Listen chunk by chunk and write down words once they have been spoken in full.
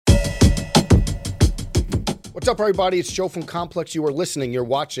What's up, everybody? It's Joe from Complex. You are listening, you're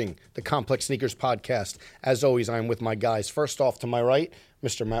watching the Complex Sneakers Podcast. As always, I'm with my guys. First off, to my right,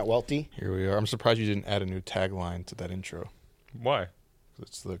 Mr. Matt Welty. Here we are. I'm surprised you didn't add a new tagline to that intro. Why?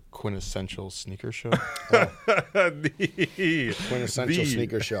 It's the quintessential sneaker show. Quintessential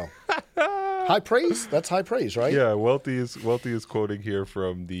sneaker show. High praise? That's high praise, right? Yeah, Welty is quoting here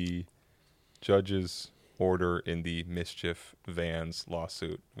from the judge's order in the Mischief Vans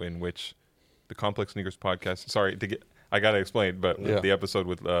lawsuit, in which the Complex Sneakers Podcast. I gotta explain, but the episode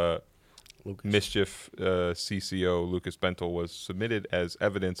with Mischief CCO Lucas Bentel was submitted as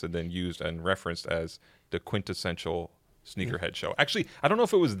evidence and then used and referenced as the quintessential sneakerhead show. Actually, I don't know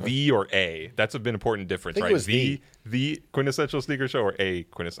if it was the or a. That's been an important difference, right? It was the quintessential sneaker show or a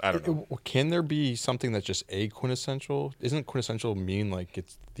quintessential. I don't know. Can there be something that's just a quintessential? Isn't quintessential mean like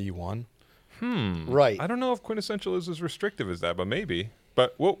it's the one? Right. I don't know if quintessential is as restrictive as that, but maybe.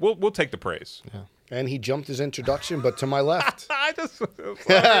 But we'll take the praise. Yeah. And he jumped his introduction, but to my left.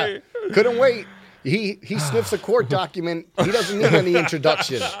 Sorry. Couldn't wait. He sniffs a court document. He doesn't need any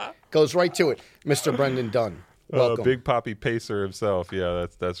introduction. Goes right to it. Mr. Brendan Dunn. Welcome. Big Poppy Pacer himself. Yeah,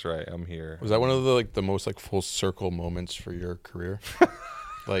 that's right. I'm here. Was that one of the most full circle moments for your career?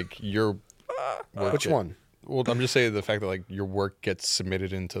 Your work Which one? Well, I'm just saying the fact that your work gets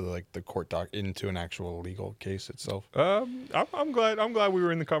submitted into the court doc into an actual legal case itself. I'm glad we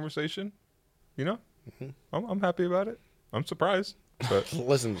were in the conversation. You know, I'm happy about it. I'm surprised, but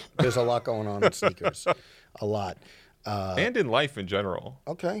Listen, there's a lot going on in sneakers. A lot. and in life in general.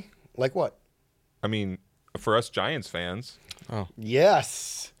 Okay. Like what? I mean, for us Giants fans.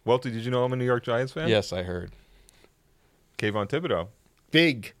 Yes. Welty, did you know I'm a New York Giants fan? Yes, I heard. Kayvon Thibodeau,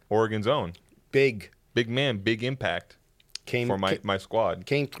 Big. Oregon's own. Big Man, big impact for my squad.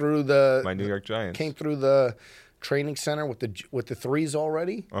 Came through the My New York Giants. Came through the training center with the threes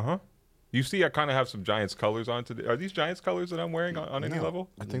already. You see, I kind of have some Giants colors on today. Are these Giants colors that I'm wearing on any level?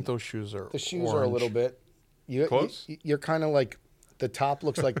 I think those shoes are The shoes are a orange. little bit. Close? You're kind of like the top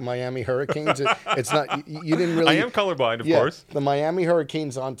looks like Miami Hurricanes. It's not. You didn't really. I am colorblind, of course. The Miami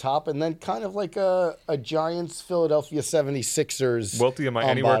Hurricanes on top, and then kind of like a Giants Philadelphia 76ers. Welty, am I on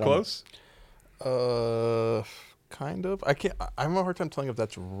anywhere bottom. Close? Kind of. I have a hard time telling if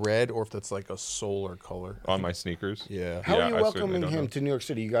that's red or if that's a solar color. On my sneakers. Yeah. How are you I certainly welcoming don't him know. to New York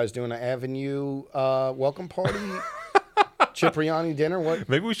City? You guys doing an Avenue welcome party? Cipriani dinner? What?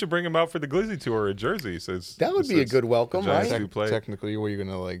 Maybe we should bring him out for the Glizzy tour in Jersey. That would be a good welcome, the Giants right? do play. Technically, were you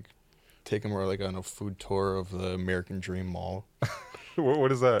gonna take him on a food tour of the American Dream Mall?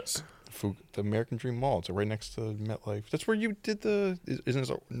 What is that? The American Dream Mall. It's right next to MetLife. That's where you did isn't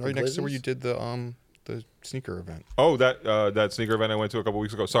it right next to where you did the sneaker event? Oh, that sneaker event I went to a couple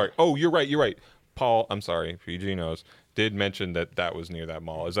weeks ago. Sorry. Oh, you're right. Paul, I'm sorry. PG knows. Did mention that was near that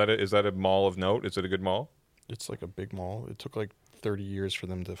mall. Is that a mall of note? Is it a good mall? It's a big mall. It took 30 years for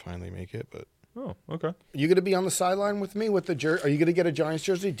them to finally make it, but. Oh, okay. You going to be on the sideline with me with the jersey? Are you going to get a Giants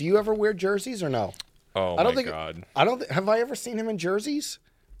jersey? Do you ever wear jerseys or no? Oh, I don't my think, God. Have I ever seen him in jerseys?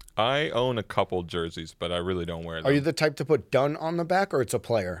 I own a couple jerseys, but I really don't wear them. Are you the type to put Dunn on the back, or it's a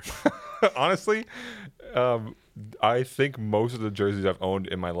player? Honestly, I think most of the jerseys I've owned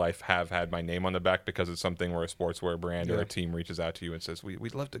in my life have had my name on the back because it's something where a sportswear brand or a team reaches out to you and says,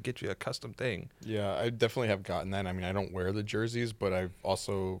 we'd love to get you a custom thing. Yeah, I definitely have gotten that. I mean, I don't wear the jerseys, but I've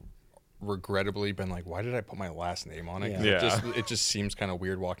also regrettably been why did I put my last name on it? 'Cause Yeah. it just seems kind of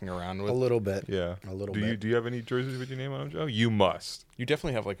weird walking around with. A little bit. Yeah. A little bit. bit. Do you have any jerseys with your name on them, Joe? You must. You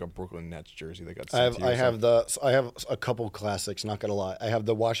definitely have a Brooklyn Nets jersey that got I sent have to you. I have a couple classics. Not gonna lie, I have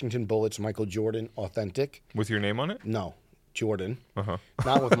the Washington Bullets Michael Jordan authentic. With your name on it? No, Jordan. Uh-huh.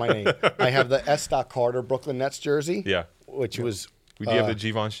 Not with my name. I have the S. Carter Brooklyn Nets jersey. Yeah. Which was. Do you have the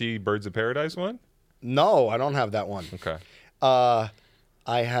Givenchy Birds of Paradise one? No, I don't have that one. Okay.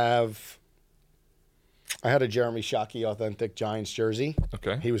 I had a Jeremy Shockey authentic Giants jersey.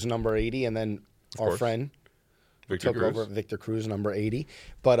 Okay. He was number 80, and then our course. friend Victor took Cruz. over Victor Cruz, number 80.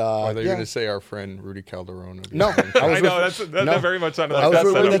 But I thought you were yeah. going to say our friend Rudy Calderon. No, I know, that very much sounded I like was that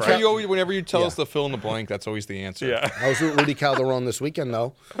with Rudy setup, right? Whenever you tell Yeah. us to fill in the blank, that's always the answer. Yeah. I was with Rudy Calderon this weekend,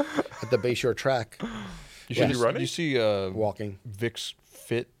 though, at the Bayshore track, You Yeah. should You running? You see walking. Vic's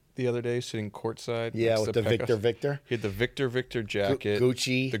fit the other day sitting courtside. Yeah, next with to the Pekka. Victor. He had the Victor jacket,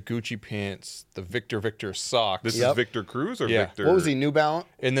 Gucci. the Gucci pants, the Victor socks. This Yep. is Victor Cruz or Yeah. Victor? What was he, New Balance?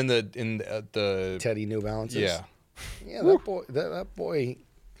 And then the Teddy New Balances? yeah. Yeah, that boy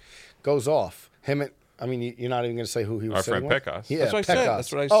goes off. Him and, I mean, you're not even going to say who he was Our sitting friend with? Pecos. Yeah, That's what I said. Pecos.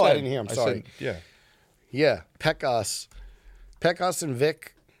 That's what I said. Oh, I didn't hear him. I Sorry. said, yeah. Yeah, Pecos and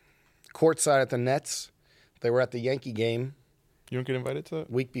Vic, courtside at the Nets. They were at the Yankee game You don't get invited to that?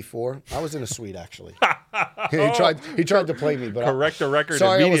 week before. I was in a suite, actually. He tried to play me, but Correct the record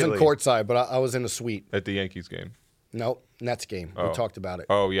sorry, I immediately. wasn't courtside, but I was in a suite. At the Yankees game. Nope, Nets game. We talked about it.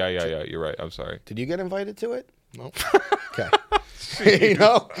 Oh, yeah. You're right. I'm sorry. Did you get invited to it? Nope. Okay. You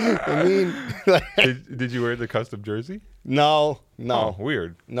know, I mean, Did you wear the custom jersey? no, Oh,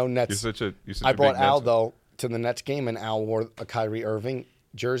 weird. no Nets. You're such I a brought big Al Nets- though to the Nets game, and Al wore a Kyrie Irving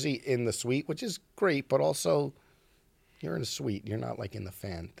jersey in the suite, which is great, but also you're in a suite. You're not like in the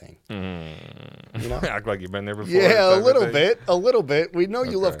fan thing. You know? Act like you've been there before. Yeah, type a of little bit. We know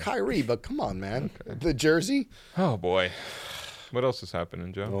you love Okay. Kyrie, but come on, man. The jersey. Oh boy, what else is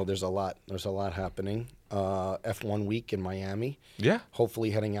happening, Joe? Well, there's a lot. There's a lot happening. F1 week in Miami. Yeah. Hopefully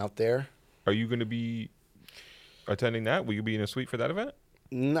heading out there. Are you going to be attending that? Will you be in a suite for that event?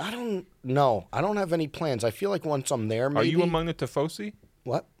 I don't know. I don't have any plans. I feel like once I'm there, maybe. Are you among the Tifosi?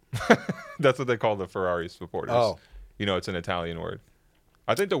 What? That's what they call the Ferrari supporters. Oh. You know, it's an Italian word.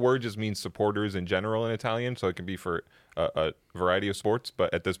 I think the word just means supporters in general in Italian, so it can be for a variety of sports.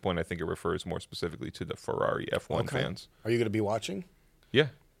 But at this point, I think it refers more specifically to the Ferrari F1 fans. Are you going to be watching? Yeah.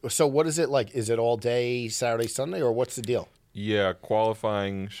 So what is it like? Is it all day Saturday, Sunday, or what's the deal? Yeah,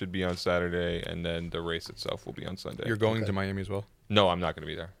 qualifying should be on Saturday, and then the race itself will be on Sunday. You're going to Miami as well? No, I'm not going to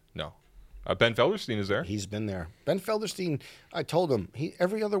be there. No. Ben Felderstein is there. He's been there. Ben Felderstein, I told him,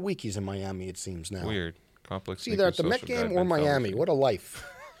 every other week he's in Miami, it seems now. Weird. Complex. It's either at the Met Sneakers social game guy, or Ben Miami. Felderstein. What a life.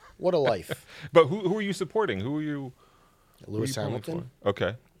 What a life. But who are you supporting? Who are you? Lewis pulling Hamilton, for?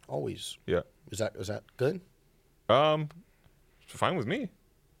 Okay. always. Yeah. Is that good? Fine with me.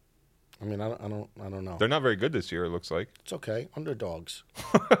 I mean, I don't know. They're not very good this year. It looks like. It's okay. Underdogs.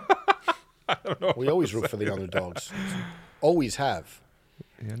 I don't know. We always root for the underdogs. Always have.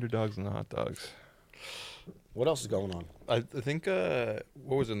 The underdogs and the hot dogs. What else is going on? I think,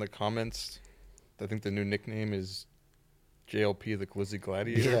 what was in the comments? I think the new nickname is JLP, the Glizzy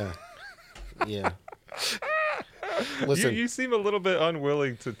Gladiator. Yeah. Yeah. Listen, You seem a little bit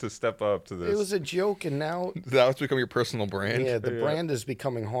unwilling to step up to this. it was a joke, and now That's become your personal brand. the brand is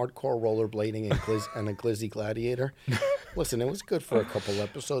becoming hardcore rollerblading and a glizzy gladiator. Listen, it was good for a couple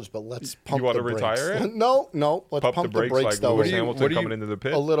episodes, but let's pump want the to brakes. retire it? No, let's Pump the brakes like though. Lewis you- Hamilton what do you- coming into the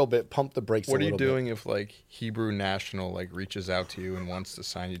pit. A little bit. Pump the brakes. What a are you little doing if like Hebrew National like reaches out to you and wants to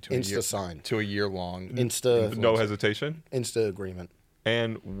sign you to Insta a sign. to a year long? bit? Insta No hesitation. Insta agreement.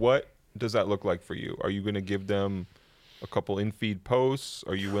 And what does that look like for you? Are you going to give them a couple in-feed posts?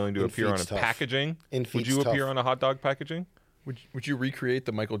 Are you willing to appear on a In-feed's tough. packaging? Would In-feed's you appear tough. on a hot dog packaging? Would you recreate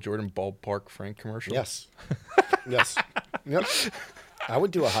the Michael Jordan ballpark Frank commercial? Yes. Yes. Yep. I would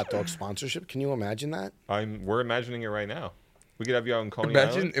do a hot dog sponsorship. Can you imagine that? We're imagining it right now. We could have you out in Coney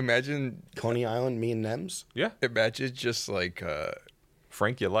Island. Imagine Coney Island, me and Nems. Yeah. just like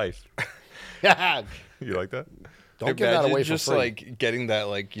Frank your life. Don't You like that? give that away for just free. like getting that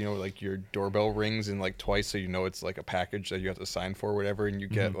like like your doorbell rings in like twice so you know it's like a package that you have to sign for or whatever, and you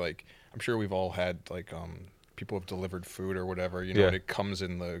get like, I'm sure we've all had like people have delivered food or whatever, Yeah. and it comes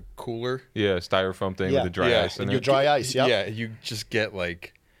in the cooler. Yeah, styrofoam thing Yeah. with the dry Yeah, ice in and your it. dry ice, yep. Yeah, you just get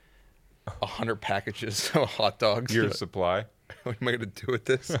like 100 packages of hot dogs. Year You're like, supply. what am I gonna do with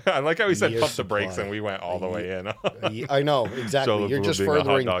this? I like how he said Year pump the brakes supply. and we went all the way in. I know exactly. Joe You're LaBlue just being a hot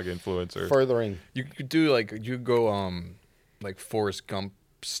furthering, dog influencer. You could do like you go like Forrest Gump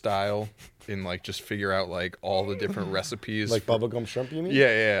style and like just figure out like all the different recipes. like for- bubblegum shrimp. You mean?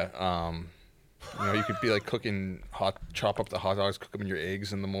 Yeah. You could be like chop up the hot dogs, cook them in your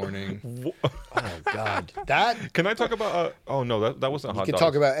eggs in the morning. Oh God, that Can I talk about? Oh no, that wasn't you hot can dogs.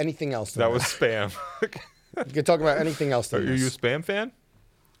 talk about anything else. than That was spam. You can talk about anything else. Are Than you a this. spam fan?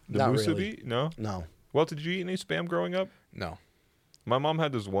 The Not musubi? really. No. No. Well, did you eat any spam growing up? No. My mom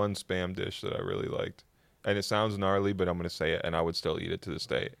had this one spam dish that I really liked, and it sounds gnarly, but I'm going to say it, and I would still eat it to this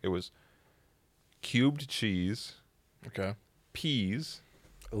day. It was cubed cheese, Okay. peas,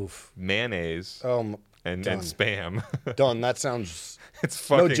 Oof. mayonnaise, and done. spam. Done. That sounds. It's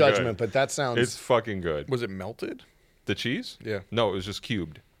fucking No judgment, good. but that sounds. It's fucking good. Was it melted? The cheese? Yeah. No, it was just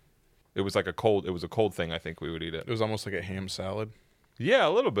cubed. It was like a cold. It was a cold thing. I think we would eat it. It was almost like a ham salad. Yeah, a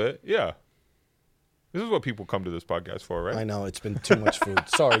little bit. Yeah. This is what people come to this podcast for, right? I know it's been too much food.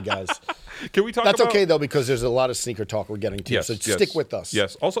 Sorry, guys. Can we talk That's about... okay though because there's a lot of sneaker talk we're getting to. Yes, So yes, stick with us.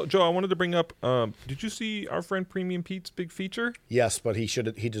 Yes. Also, Joe, I wanted to bring up. Did you see our friend Premium Pete's big feature? Yes, but he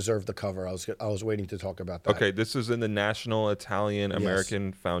deserved the cover. I was waiting to talk about that. Okay, this is in the National Italian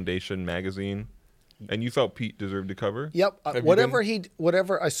American Foundation magazine, and you felt Pete deserved the cover. Yep. you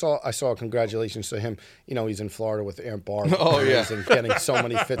Whatever I saw. Congratulations to him. You know, he's in Florida with Aunt Barb. Oh, yeah. and getting so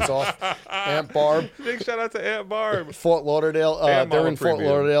many fits off. Aunt Barb, Big shout out to Aunt Barb. Fort Lauderdale. And They're Mama in Fort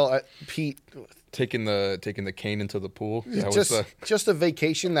Premium. Lauderdale. Pete, Taking the cane into the pool. That Just, was just a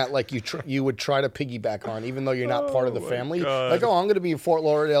vacation that like you would try to piggyback on, even though you're not part of the my family. God. Like, oh, I'm going to be in Fort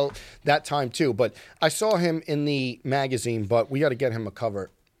Lauderdale that time too. But I saw him in the magazine. But we got to get him a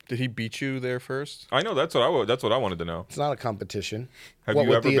cover. Did he beat you there first? I know that's what I wanted to know. It's not a competition. Have What, you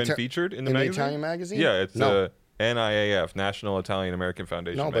with ever the been Ita- featured in the in the magazine? Italian magazine? Yeah, it's No. NIAF, National Italian American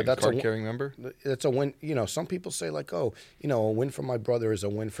Foundation. No, but magazine. that's a Card win- carrying member? It's a win. You know, some people say like, oh, you know, a win for my brother is a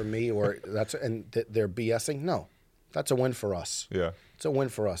win for me, or they're BSing. No, that's a win for us. Yeah. It's a win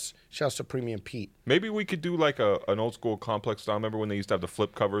for us. Shouts to Premium Pete. Maybe we could do like an old school complex style. Remember when they used to have the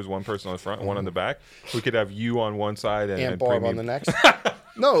flip covers, one person on the front and one on the back? We could have you on one side and And Barb Premium. on the next.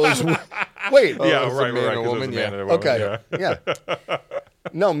 No, it was, wait. Yeah, it was a right, man right. and a 'cause it was woman, a man yeah. and a woman, Okay. yeah. Yeah.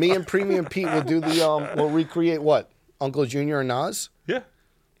 No, me and Premium Pete will do the we'll recreate what? Uncle Junior and Nas? Yeah.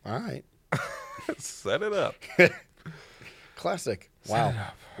 All right. Set it up. Classic. Wow.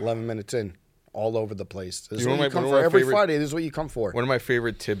 11 minutes in. All over the place. This is You know what you my- come one for. of my Every favorite- Friday, this is what you come for. One of my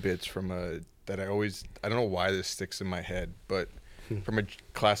favorite tidbits from that I don't know why this sticks in my head, but from a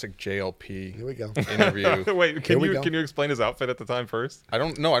classic JLP Here we go. interview. Wait, Here can we go. you explain his outfit at the time first? I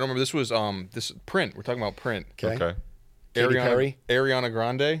don't remember. This was this Print. We're talking about Print. Okay. Katy Ariana, Perry? Ariana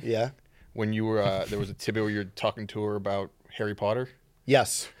Grande. Yeah. When you were there was a tidbit where you were talking to her about Harry Potter.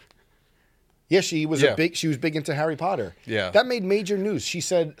 Yes. Yeah, she was Yeah. she was big into Harry Potter. Yeah. That made major news. She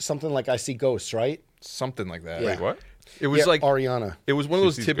said something like I see ghosts, right? Something like that. Yeah. Wait, what? It was Yeah, like Ariana. it was one of She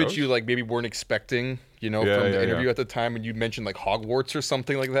those sees tidbits ghosts? you like maybe weren't expecting, Yeah, from yeah, the interview yeah. at the time, and you mentioned like Hogwarts or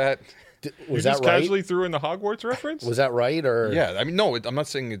something like that. Was You that just right? casually threw in the Hogwarts reference? Was that right or Yeah, I mean, no, I'm not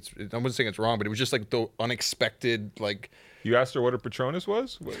saying I wasn't saying it's wrong, but it was just like the unexpected, like You asked her what her Patronus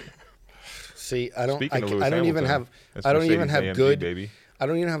was? What- See, I don't Speaking of Lewis I don't even Hamilton, have that's I don't even have Mercedes-AMG, good baby. I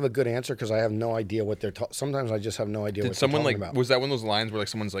don't even have a good answer because I have no idea what they're talking. Sometimes I just have no idea did what someone they're like talking about. was that one of those lines where like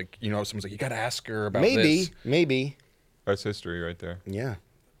someone's like someone's like you got to ask her about Maybe, this. maybe. That's history right there. Yeah.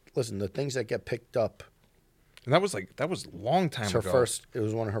 Listen, the things that get picked up. And that was a long time It's her ago. first. It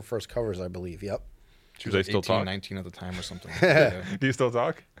was one of her first covers, I believe. Yep. She Do was they like still 18, talk? 19 at the time or something. Yeah. Do you still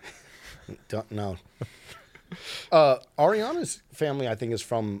talk? Don't know. Ariana's family, I think, is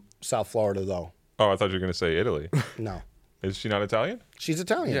from South Florida, though. Oh, I thought you were going to say Italy. No, Is she not Italian? she's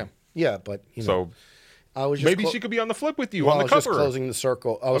Italian. Yeah. Yeah, but you know, So I was just maybe she could be on the flip with you well, on I the was just cover. closing the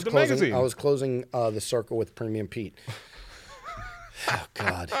circle. I was the closing. magazine. I was closing the circle with Premium Pete. Oh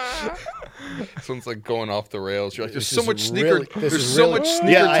God! Someone's like going off the rails. You're like, there's This so is much sneaker. really- this There's is so really- much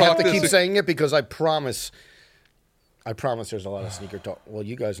sneaker Yeah, talk. I have to this keep is- saying it because I promise. I promise there's a lot of sneaker talk. Well,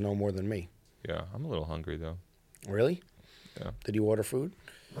 you guys know more than me. Yeah, I'm a little hungry though. Really? Yeah. Did you order food?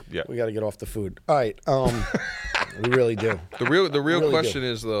 Yeah. We got to get off the food. All right. We really do. The real Really question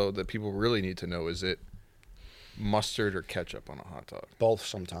is though that people really need to know: is it mustard or ketchup on a hot dog? Both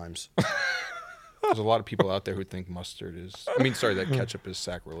sometimes. There's a lot of people out there who think mustard is. I mean, sorry, that ketchup is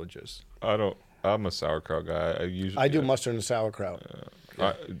sacrilegious. I'm a sauerkraut guy. I do mustard and sauerkraut.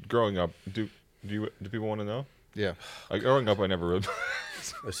 Growing up, do people want to know? Yeah. Growing up, I never really,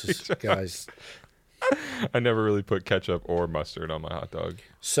 This is guys. I never really put ketchup or mustard on my hot dog.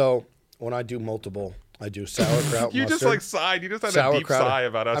 So when I do multiple, I do sauerkraut. You mustard, just like sighed. You just had a deep sauerkraut. sigh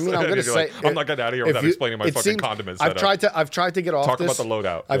about us. I mean, I'm gonna You're say like, I'm not getting out of here if without you- explaining my it fucking seems- condiment I've setup. tried to get off Talk this. about the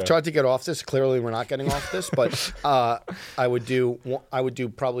loadout, I've yeah. tried to get off this. Clearly, we're not getting off this, but I would do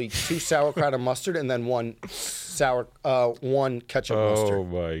probably 2 sauerkraut and mustard, and then one ketchup mustard. Oh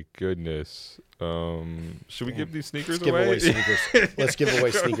my goodness. Should we give these sneakers Let's give away? away sneakers. Let's give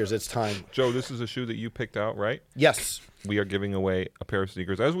away sneakers. It's time. Joe, this is a shoe that you picked out, right? Yes. We are giving away a pair of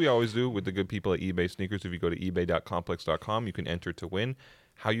sneakers, as we always do with the good people at eBay Sneakers. If you go to ebay.complex.com, you can enter to win.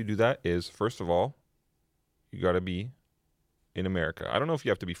 How you do that is, first of all, you got to be in America. I don't know if you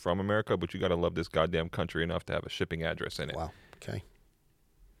have to be from America, but you got to love this goddamn country enough to have a shipping address in it. Wow. Okay.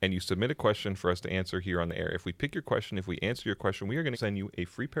 And you submit a question for us to answer here on the air. If we pick your question, if we answer your question, we are going to send you a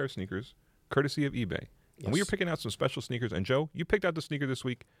free pair of sneakers, courtesy of eBay. And we are Yes. picking out some special sneakers. And Joe, you picked out the sneaker this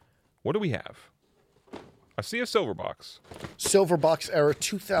week. What do we have? I see a silver box. Silver box era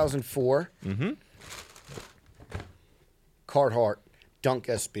 2004. Mm-hmm. Carhartt Dunk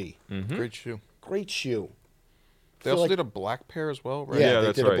SB. Great shoe. Great shoe. They feel also like- did a black pair as well, right? Yeah, Yeah, they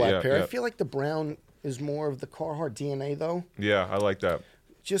that's did right. a black Yeah, pair. yeah. I feel like the brown is more of the Carhartt DNA, though. Yeah, I like that.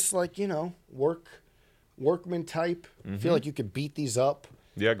 Just like, workman type. Feel like you could beat these up.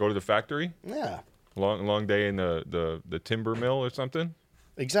 Yeah, go to the factory. Yeah, Long day in the timber mill or something.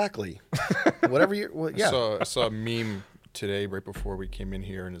 exactly. Whatever you, well, yeah. I saw a meme today right before we came in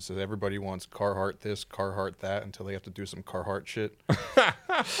here, and it says everybody wants Carhartt this, Carhartt that, until they have to do some Carhartt shit.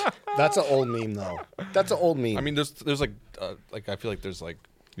 That's an old meme, though. That's an old meme. I mean, there's like I feel like there's like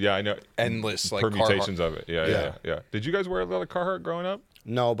Yeah, I know. endless like Permutations Carhartt. of it. Yeah. Did you guys wear a lot of Carhartt growing up?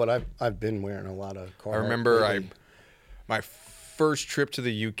 No, but I've been wearing a lot of Carhartt. I remember lately. my first trip to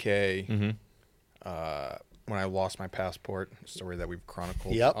the UK Mm-hmm. when I lost my passport, a story that we've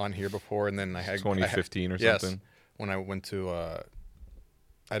chronicled Yep. on here before, and then I had 2015 or yes, something. when I went to I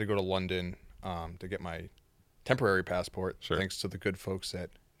had to go to London to get my temporary passport, Sure. thanks to the good folks at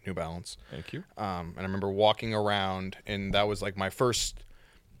New Balance. Thank you. And I remember walking around, and that was like my first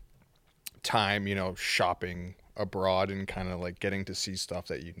time, shopping abroad and kind of like getting to see stuff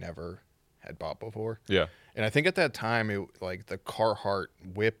that you never had bought before. Yeah. And I think at that time, it like the Carhartt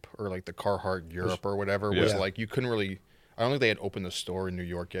Whip or like the Carhartt Europe or whatever was Yeah. like you couldn't really. I don't think they had opened the store in New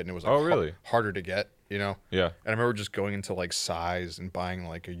York yet, and it was like Oh, really? harder to get. Yeah. And I remember just going into like size and buying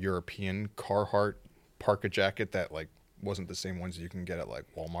like a European Carhartt parka jacket that like wasn't the same ones you can get at like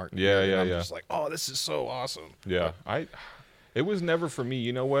Walmart. Yeah, And yeah, I'm yeah. just like, oh, this is so awesome. Yeah. It was never for me.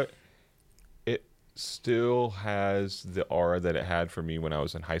 You know what? It still has the aura that it had for me when I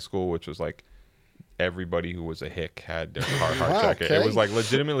was in high school, which was like everybody who was a hick had their Carhartt Wow, jacket. okay. It was like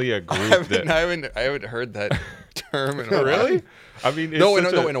legitimately a I group that. haven't heard that term in a while. Really? I mean, it's No,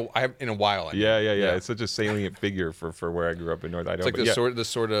 such in a while. I mean. Yeah. It's such a salient figure for where I grew up in North Idaho. It's like but the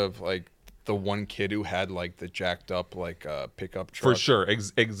sort of like the one kid who had like the jacked up like pickup For truck. sure,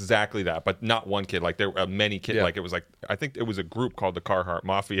 exactly that, but not one kid. Like there were many kids. Yeah. Like it was like I think it was a group called the Carhartt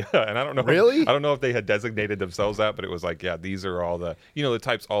Mafia, and I don't know. Really? I don't know if they had designated themselves that, but it was like, yeah, these are all the the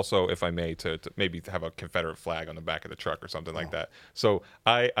types. Also, if I may, to maybe have a Confederate flag on the back of the truck or something like that. So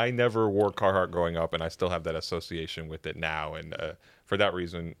I never wore Carhartt growing up, and I still have that association with it now, and for that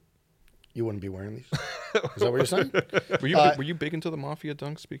reason. You wouldn't be wearing these? Is that what you're saying? Were you big into the Mafia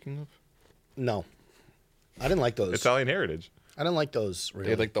dunk? Speaking of, No, I didn't like those. Italian heritage. I didn't like those. Really. they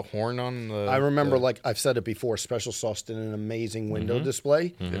had like the horn on the. I remember, the- like I've said it before, Special Sauce did an amazing window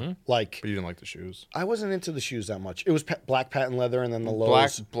display. Like but you didn't like the shoes. I wasn't into the shoes that much. It was black patent leather, and then the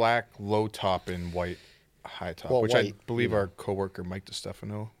lows. Black low top and white high top, Well, which I white, believe our coworker Mike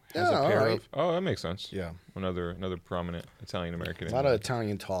DeStefano has Yeah, a pair alright. of. Oh, that makes sense. Yeah. Another prominent Italian American. A lot of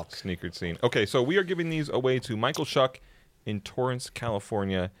Italian talk. sneakered scene. Okay, so we are giving these away to Michael Shuck in Torrance,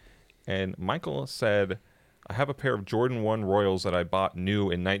 California. And Michael said, I have a pair of Jordan 1 Royals that I bought new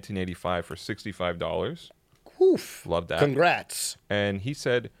in 1985 for $65. Oof. Love that. Congrats. And he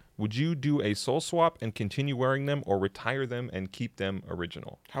said, would you do a soul swap and continue wearing them or retire them and keep them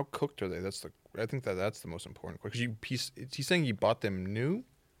original? How cooked are they? I think that's the most important question. He's saying you bought them new.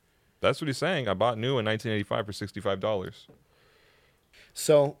 That's what he's saying. I bought new in 1985 for $65.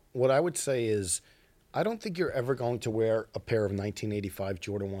 So what I would say is, I don't think you're ever going to wear a pair of 1985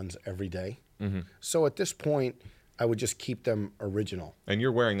 Jordan 1s every day. So at this point, I would just keep them original. And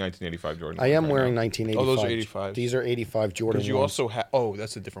you're wearing 1985 Jordan. I am right wearing now. 1985. Oh, those are 85s. These are 85 Jordan Because you 1s. also have. Oh,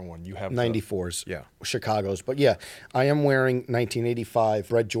 that's a different one. You have 94s. Yeah. Chicago's. But yeah, I am wearing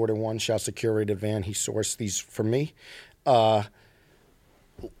 1985 red Jordan 1. Shouts to Curated Van. He sourced these for me.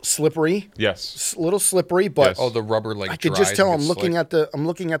 Slippery. Yes. Little slippery, but Yes. Oh, the rubber like. I could just tell I'm looking at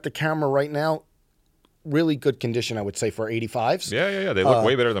the camera right now. Really good condition, I would say, for 85s. Yeah. They look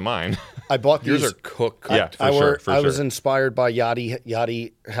way better than mine. I bought these. Yours are cooked. Yeah, for sure. I was inspired by Yachty.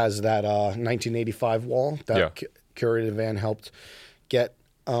 Yachty has that 1985 wall that Yeah. Curated Van helped get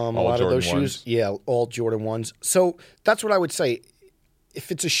a lot Jordan of those shoes. 1s. Yeah, all Jordan 1s. So that's what I would say.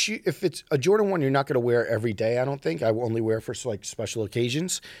 If it's a Jordan 1, you're not going to wear every day, I don't think. I will only wear for like special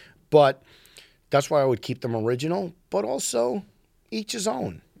occasions. But that's why I would keep them original, but also each his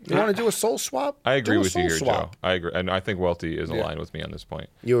own. You want to do a soul swap? I agree Do a with you soul here, swap. Joe. I agree. And I think Welty is aligned with me on this point.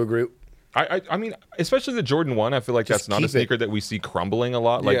 You agree? I mean, especially the Jordan 1, I feel like Just that's not a keep it. sneaker that we see crumbling a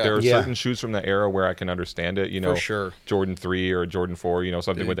lot. Like Yeah. there are Yeah. certain shoes from that era where I can understand it, For sure. Jordan 3 or Jordan 4,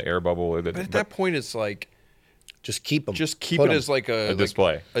 something with the air bubble. But at that point, it's like Just keep them. just keep it as like a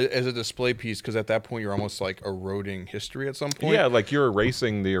display. as a display piece, because at that point you're almost like eroding history at some point. Yeah, like you're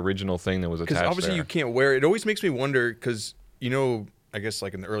erasing the original thing that was attached because obviously there. you can't wear it. It always makes me wonder because I guess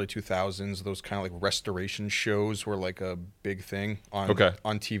like in the early 2000s, those kind of like restoration shows were like a big thing on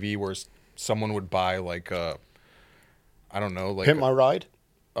TV, where someone would buy like I don't know, like Pimp My Ride?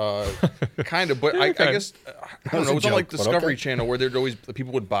 kind of, but I guess I don't was know. a It was on like joke, but Discovery okay. Channel where there'd always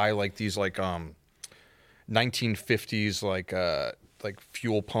people would buy like these like 1950s like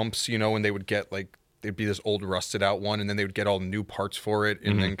fuel pumps, and they would get like. It'd be this old rusted out one, and then they would get all new parts for it,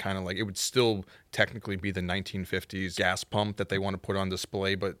 and then kind of like it would still technically be the 1950s gas pump that they want to put on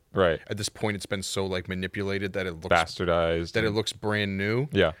display, but Right. at this point it's been so like manipulated that it looks Bastardized. that it looks brand new.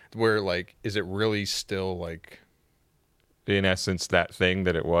 Yeah. Where like is it really still like in essence, that thing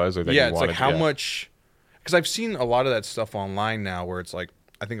that it was, or that yeah, you it's wanted. like how much because I've seen a lot of that stuff online now where it's like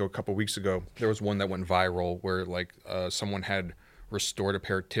I think a couple weeks ago, there was one that went viral where like someone had restored a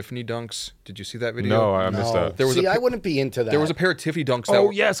pair of Tiffany dunks. Did you see that video? No, I missed that. I wouldn't be into that. There was a pair of Tiffany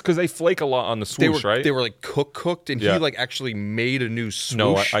dunks. Yes, because they flake a lot on the swoosh, right? They were like cooked, and he like actually made a new swoosh.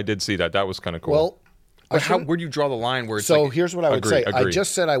 No, I did see that. That was kind of cool. Well, but where do you draw the line? Where it's so like, here's what I would say. Agreed. I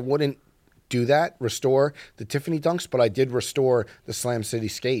just said I wouldn't do that, restore the Tiffany dunks, but I did restore the Slam City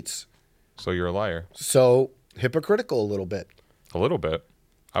skates. So you're a liar. So hypocritical a little bit. A little bit.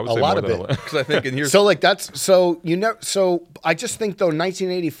 I would A say lot more of than it. because I think, and here's So like that's so you know so I just think though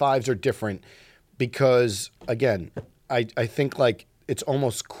 1985s are different because again I think like it's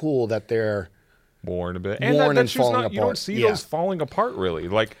almost cool that they're worn a bit. Worn and shoe's falling not, you don't apart. see Yeah. those falling apart really.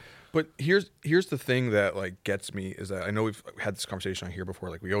 Like, But here's the thing that like gets me is that I know we've had this conversation on here before.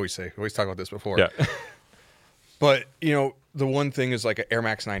 Like we always talk about this before. yeah. But you know, the one thing is like an Air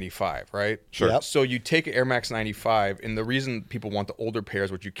Max 95, right? Sure. Yep. So you take an Air Max 95, and the reason people want the older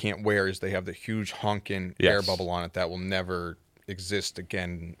pairs, which you can't wear, is they have the huge honking air Yes. bubble on it that will never exist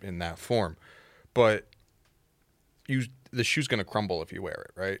again in that form. But the shoe's going to crumble if you wear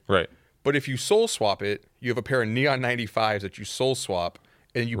it, right? Right. But if you sole swap it, you have a pair of Neon 95s that you sole swap,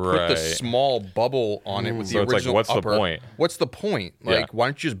 and you put the Right. small bubble on it with the So it's like, original what's the upper. point? What's the point? Like, Yeah. why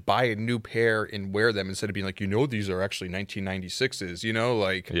don't you just buy a new pair and wear them instead of being like, these are actually 1996s,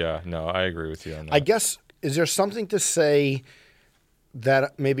 like... Yeah, no, I agree with you on that. I guess is there something to say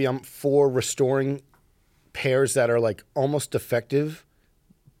that maybe I'm for restoring pairs that are like almost defective,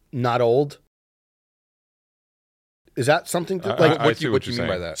 not old? Is that something to like? I see what what you you're mean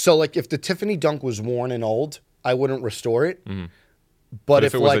by saying. that? So like if the Tiffany dunk was worn and old, I wouldn't restore it. But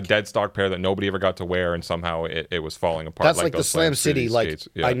if it was like a dead stock pair that nobody ever got to wear and somehow it was falling apart. that's like the those Slam City. Like skates.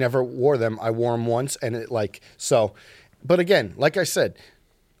 Yeah. I never wore them. I wore them once, and it like so. But again, like I said,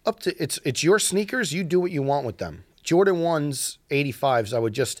 up to it's your sneakers. You do what you want with them. Jordan 1s, 85s.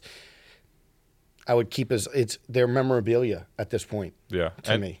 I would keep as it's their memorabilia at this point. Yeah.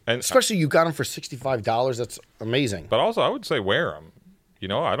 to me, And especially you got them for $65. That's amazing. but also I would say wear them.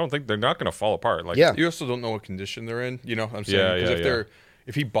 I don't think they're not going to fall apart. Like, Yeah. You also don't know what condition they're in. You know what I'm saying? Yeah, Because yeah,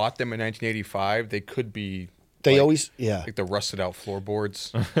 if he bought them in 1985, they could be They like, always like the rusted out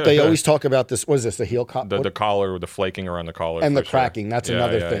floorboards. they always talk about this. What is this? The heel the collar, the flaking around the collar, and for the sure. cracking. That's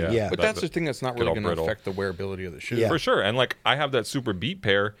another thing. Yeah. But that's the thing that's not get really all going to brittle. affect the wearability of the shoe. Yeah. For sure. And like I have that super beat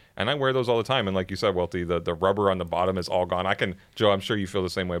pair and I wear those all the time. And like you said, Welty, the rubber on the bottom is all gone. Joe, I'm sure you feel the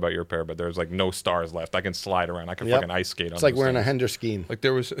same way about your pair, but there's like no stars left. I can slide around. I can Yep. fucking ice skate on It's like those wearing a things. Hender scheme. Like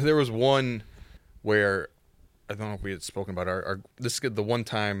there was one where I don't know if we had spoken about the one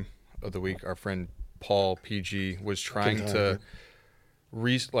time of the week our friend Paul PG was trying to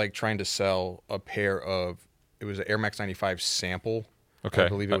trying to sell a pair of it was an Air Max 95 sample. Okay. I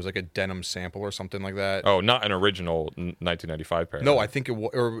believe it was like a denim sample or something like that. Oh, not an original 1995 pair. No, I think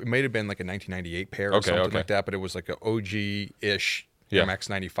or it may have been like a 1998 pair or something like that, but it was like an OG-ish Yeah. Air Max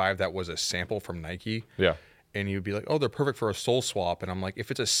 95 that was a sample from Nike. Yeah. And you'd be like, oh, they're perfect for a sole swap. And I'm like,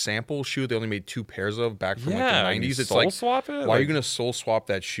 if it's a sample shoe they only made 2 pairs of back from Yeah, like the you 90s, it's soul like, swap it? why are Like, you going to soul swap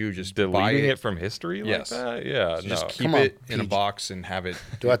that shoe? Just buy deleting it. it from history Yes. like that? Yeah, So no. just keep Come on, it in a PG. box and have it.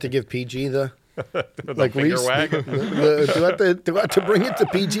 Do I have to give PG the like finger Reese? wag. do I have to bring it to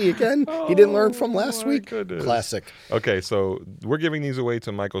PG again? He didn't learn from last my week. goodness. Classic. Okay, so we're giving these away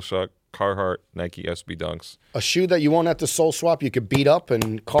to Michael Schuck, Carhartt, Nike SB Dunks. A shoe that you won't have to soul swap. You could beat up,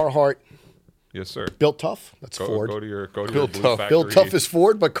 and Carhartt Yes, sir. built tough. That's Go Ford. to your Built blue tough. factory. Built tough is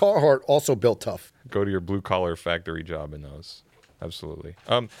Ford, but Carhartt also built tough. Go to your blue collar factory job in those. Absolutely.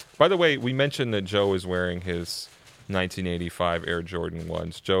 By the way, we mentioned that Joe is wearing his 1985 Air Jordan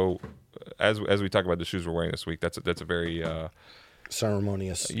 1s. Joe, as we talk about the shoes we're wearing this week, that's a very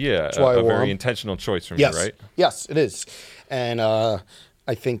Ceremonious. that's why I a wore very 'em. intentional choice from Yes. you, right? Yes, it is. And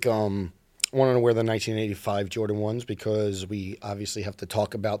I think wanted to wear the 1985 Jordan 1s because we obviously have to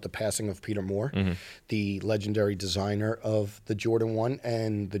talk about the passing of Peter Moore, the legendary designer of the Jordan 1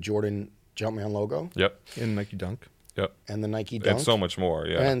 and the Jordan Jumpman logo Yep. In Nike Dunk. Yep. and the Nike Dunk. And so much more.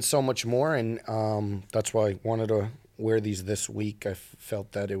 Yeah. And so much more. And that's why I wanted to wear these this week. I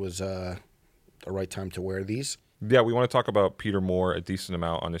felt that it was the right time to wear these. Yeah, we want to talk about Peter Moore a decent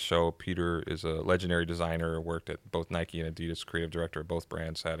amount on the show. Peter is a legendary designer, worked at both Nike and Adidas, creative director of both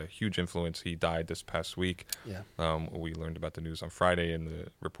brands, had a huge influence. He died this past week. Yeah. We learned about the news on Friday, and the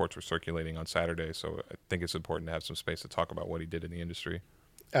reports were circulating on Saturday, so I think it's important to have some space to talk about what he did in the industry.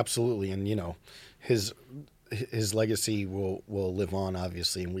 Absolutely. And, his legacy will live on,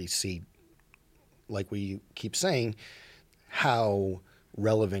 obviously, and we see, like we keep saying, how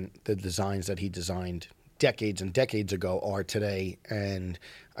relevant the designs that he designed decades and decades ago are today. And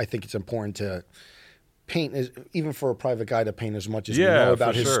I think it's important to paint is, even for a private guy to paint as much as we know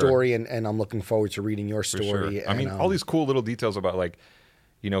about his story, and I'm looking forward to reading your story. Sure. I mean, all these cool little details about, like,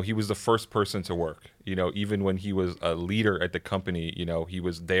 you know, he was the first person to work. You know, even when he was a leader at the company, you know, he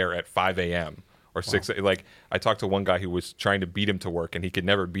was there at 5 a.m. or 6. Like, I talked to one guy who was trying to beat him to work, and he could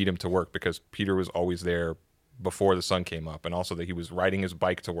never beat him to work because Peter was always there before the sun came up, and also that he was riding his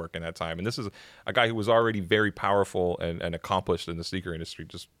bike to work in that time. And this is a guy who was already very powerful and accomplished in the sneaker industry,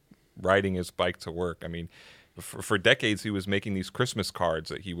 just riding his bike to work. I mean, for decades, he was making these Christmas cards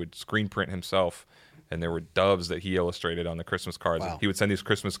that he would screen print himself, and there were doves that he illustrated on the Christmas cards. Wow. He would send these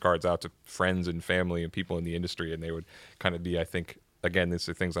Christmas cards out to friends and family and people in the industry, and they would kind of be, I think, again, these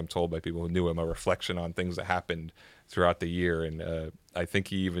are things I'm told by people who knew him, a reflection on things that happened throughout the year. And I think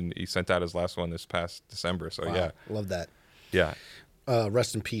he sent out his last one this past December. So yeah, love that. Yeah,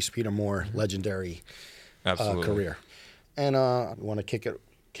 rest in peace, Peter Moore. Legendary career. And I want to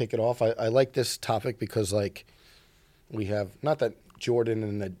kick it off. I like this topic because, like, we have, not that Jordan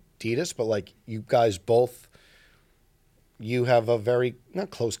and Adidas, but like you guys both, you have a very, not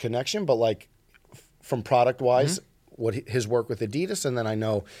close connection, but like from product wise, what his work with Adidas, and then I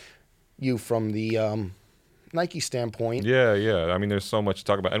know you from the Nike standpoint. Yeah. I mean, there's so much to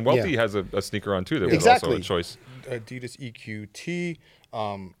talk about, and Welty has a sneaker on too. That was also a choice. Adidas EQT.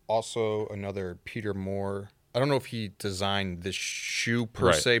 Also another Peter Moore. I don't know if he designed this shoe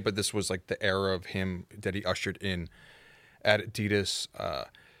per se, but this was like the era of him that he ushered in at Adidas.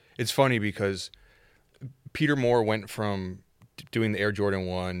 It's funny because Peter Moore went from doing the Air Jordan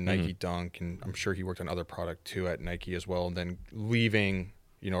 1, Nike Dunk, and I'm sure he worked on other product too at Nike as well, and then leaving,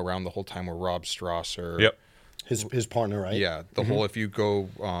 you know, around the whole time with Rob Strasser. Yep. His partner, right? Yeah. The whole, if you go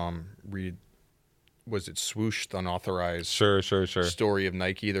read, was it Swoosh, the unauthorized Sure. story of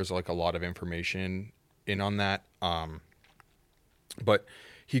Nike, there's like a lot of information in on that. But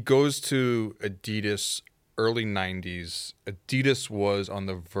he goes to Adidas early 90s. Adidas was on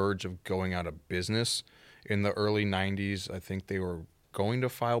the verge of going out of business in the early 90s. I think they were going to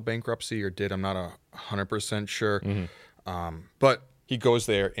file bankruptcy or did. I'm not 100% sure. But he goes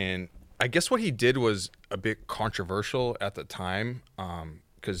there, and I guess what he did was a bit controversial at the time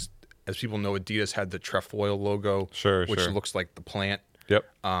because, as people know, Adidas had the trefoil logo, which looks like the plant. Yep.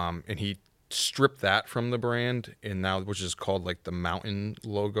 And he stripped that from the brand, and now, which is called like the mountain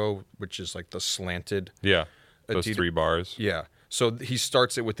logo, which is like the slanted. Yeah. Those Adidas, 3 bars. Yeah. So he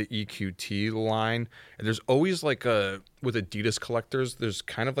starts it with the EQT line, and there's always like with Adidas collectors, there's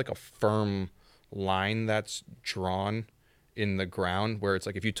kind of like a firm line that's drawn in the ground where it's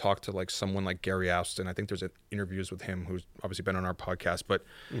like, if you talk to like someone like Gary Austin, I think there's interviews with him who's obviously been on our podcast, but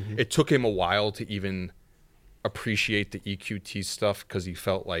it took him a while to even appreciate the EQT stuff because he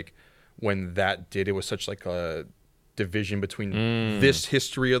felt like when that did, it was such like a division between this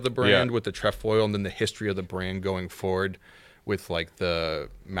history of the brand with the trefoil and then the history of the brand going forward with like the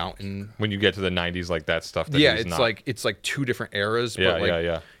mountain. When you get to the 90s, like that stuff. That it's like 2 different eras. Yeah,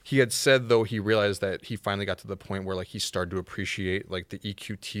 but he had said, though, he realized that he finally got to the point where like he started to appreciate like the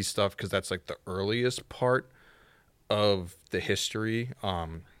EQT stuff because that's like the earliest part of the history.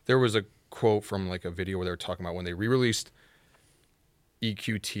 There was a quote from like a video where they were talking about when they re-released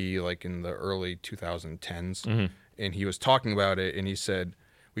EQT like in the early 2010s, and he was talking about it, and he said,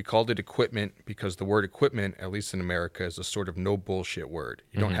 "We called it equipment because the word equipment, at least in America, is a sort of no bullshit word.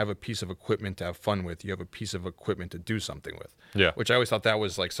 You don't have a piece of equipment to have fun with. You have a piece of equipment to do something with." Yeah. Which I always thought that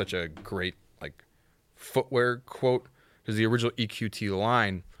was like such a great like footwear quote, because the original EQT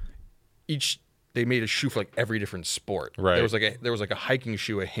line, they made a shoe for like every different sport. Right. There was like a hiking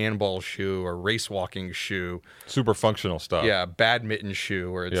shoe, a handball shoe, a race walking shoe. Super functional stuff. Yeah, a badminton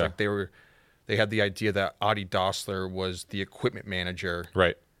shoe, where it's like they had the idea that Adi Dassler was the equipment manager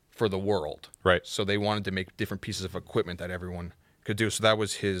for the world. Right. So they wanted to make different pieces of equipment that everyone could do. So that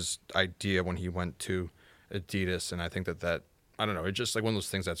was his idea when he went to Adidas, and I think that I don't know, it's just like one of those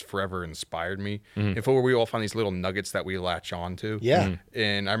things that's forever inspired me. In footwear, we all find these little nuggets that we latch on to. Yeah.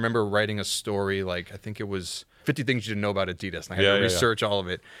 And I remember writing a story, like I think it was 50 Things You Didn't Know About Adidas, and I had to research all of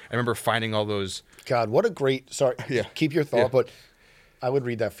it. I remember finding all those. God, what a great, sorry, keep your thought, but I would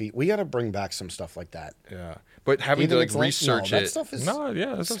read that feed. We got to bring back some stuff like that. Yeah. But having to like research that it. Stuff is,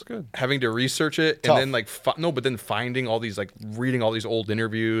 that sounds good. Having to research it tough. And then like, but then finding all these, like reading all these old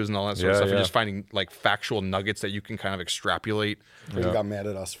interviews and all that sort of stuff, and just finding like factual nuggets that you can kind of extrapolate. You got mad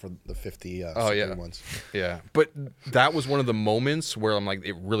at us for the 50 ones. Yeah. But that was one of the moments where I'm like,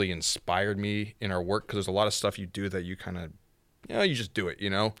 it really inspired me in our work, because there's a lot of stuff you do that you kind of, you just do it,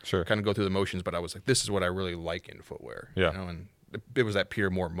 Sure. Kind of go through the motions. But I was like, this is what I really like in footwear. Yeah. And it was that Peter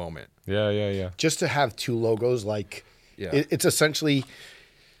Moore moment. Yeah. Just to have 2 logos, like it's essentially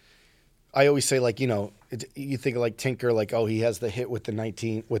I always say, like, you think of like Tinker, like, oh, he has the hit with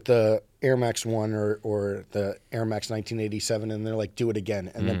the Air Max 1 or the Air Max 1987, and they're like, do it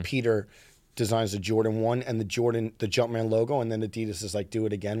again. And then Peter designs the Jordan 1 and the Jumpman logo, and then Adidas is like, do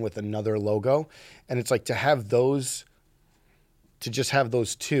it again with another logo. And it's like to just have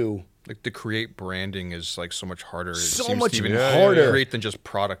those two. Like to create branding is like so much harder. So much even harder to create than just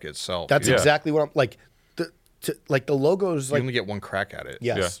product itself. That's exactly what I'm like. The logos, you like, only get one crack at it.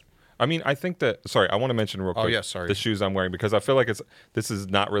 Yes. Yeah. I mean, I think that. Sorry, I want to mention real quick. Oh yeah, sorry. The shoes I'm wearing, because I feel like this is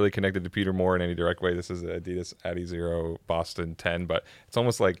not really connected to Peter Moore in any direct way. This is Adidas Adizero Boston 10, but it's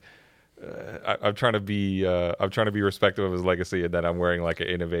almost like I'm trying to be respectful of his legacy, and that I'm wearing like an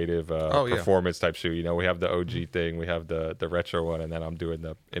innovative performance type shoe. We have the OG thing, we have the retro one, and then I'm doing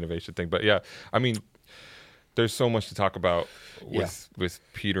the innovation thing. But yeah, I mean, there's so much to talk about with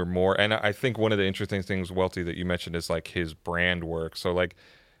Peter Moore, and I think one of the interesting things, Welty, that you mentioned is like his brand work. So like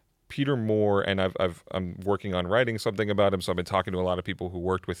Peter Moore, and I'm working on writing something about him, so I've been talking to a lot of people who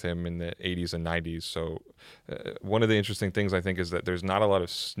worked with him in the 80s and 90s. So one of the interesting things I think is that there's not a lot of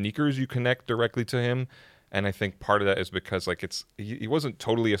sneakers you connect directly to him, and I think part of that is because like he wasn't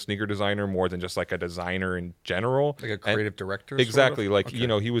totally a sneaker designer, more than just like a designer in general, like a creative director. Exactly, sort of?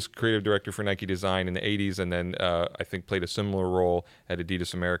 like he was creative director for Nike Design in the 80s, and then I think played a similar role at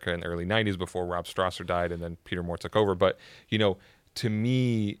Adidas America in the early 90s before Rob Strasser died, and then Peter Moore took over. But to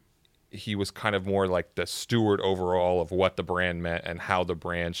me, he was kind of more like the steward overall of what the brand meant and how the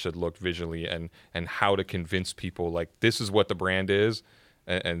brand should look visually, and how to convince people like this is what the brand is,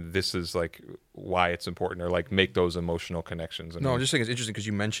 and this is like why it's important, or like make those emotional connections. No, I'm just saying it's interesting because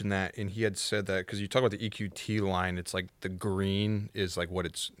you mentioned that, and he had said that because you talk about the EQT line, it's like the green is like what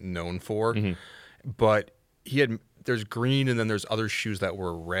it's known for, but there's green, and then there's other shoes that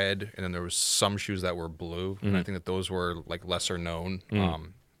were red, and then there was some shoes that were blue, and I think that those were like lesser known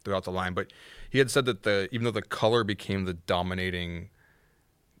throughout the line. But he had said that even though the color became the dominating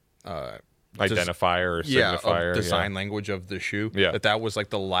identifier or signifier, design language of the shoe, that was like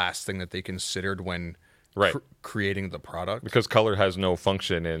the last thing that they considered when creating the product, because color has no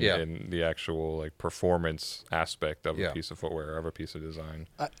function in the actual like performance aspect of a piece of footwear or of a piece of design.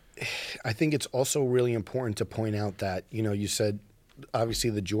 I think it's also really important to point out that you said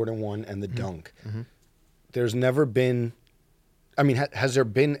obviously the Jordan 1 and the Dunk. There's never been, I mean, has there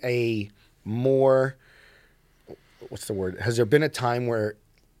been a more, what's the word? Has there been a time where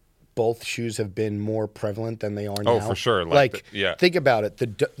both shoes have been more prevalent than they are now? Oh, for sure. Think about it.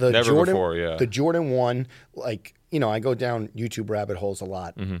 The Never Jordan, before, the Jordan 1, like, I go down YouTube rabbit holes a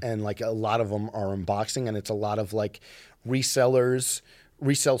lot, and like a lot of them are unboxing, and it's a lot of like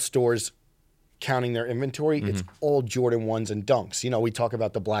resell stores counting their inventory. It's all Jordan 1s and Dunks. We talk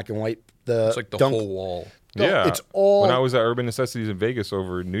about the black and white. It's like the Dunk, whole wall. It's all. When I was at Urban Necessities in Vegas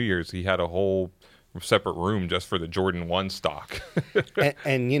over New Year's, he had a whole separate room just for the Jordan 1 stock.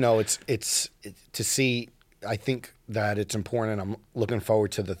 and it's to see. I think that it's important, and I'm looking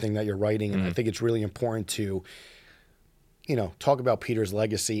forward to the thing that you're writing, and I think it's really important to talk about Peter's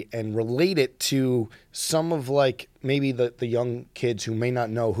legacy and relate it to some of like maybe the young kids who may not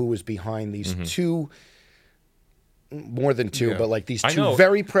know who was behind these two, more than two, but like these two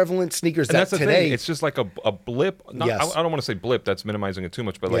very prevalent sneakers and that that's the today. thing. It's just like a blip. I don't want to say blip. That's minimizing it too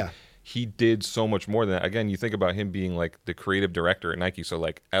much, but like he did so much more than that. Again, you think about him being like the creative director at Nike. So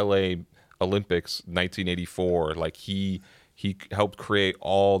like LA Olympics 1984, like he helped create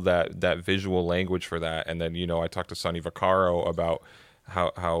all that visual language for that. And then, I talked to Sonny Vaccaro about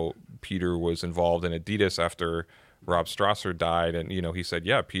how Peter was involved in Adidas after Rob Strasser died. And, he said,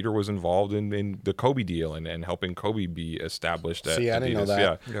 Peter was involved in the Kobe deal and helping Kobe be established at Adidas. I didn't know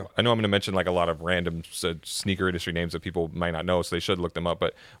that. Yeah. I know I'm going to mention like a lot of random sneaker industry names that people might not know, so they should look them up.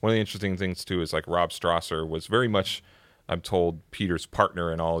 But one of the interesting things, too, is like Rob Strasser was very much, I'm told, Peter's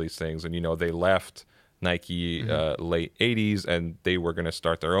partner in all these things. And, they left Nike late 80s, and they were going to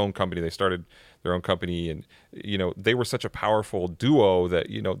start their own company. They started their own company, and they were such a powerful duo that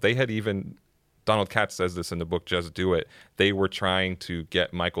they had even, Donald Katz says this in the book Just Do It, they were trying to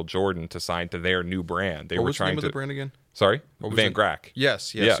get Michael Jordan to sign to their new brand. They what were was trying the name to of the brand again? Sorry, Van Grack.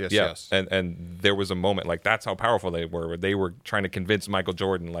 Yes. And there was a moment like that's how powerful they were, where they were trying to convince Michael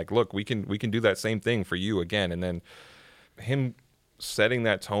Jordan, like, look, we can do that same thing for you again. And then him setting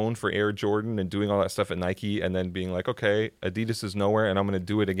that tone for Air Jordan and doing all that stuff at Nike, and then being like, okay, Adidas is nowhere, and I'm going to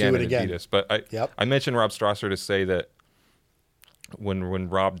do it again at Adidas. But I mentioned Rob Strasser to say that when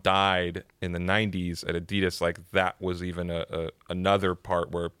Rob died in the 90s at Adidas, like that was even another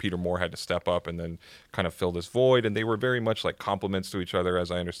part where Peter Moore had to step up and then kind of fill this void. And they were very much like complements to each other,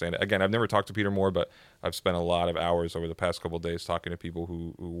 as I understand it. Again, I've never talked to Peter Moore, but I've spent a lot of hours over the past couple of days talking to people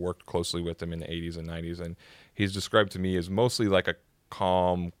who worked closely with him in the 80s and 90s. And he's described to me as mostly like a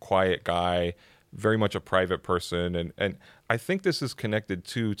calm, quiet guy, very much a private person. And I think this is connected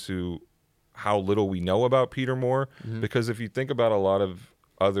too to how little we know about Peter Moore, because if you think about a lot of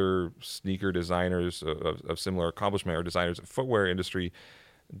other sneaker designers of similar accomplishment or designers of footwear industry,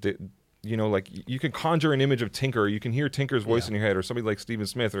 like you can conjure an image of Tinker, or you can hear Tinker's voice in your head, or somebody like Stephen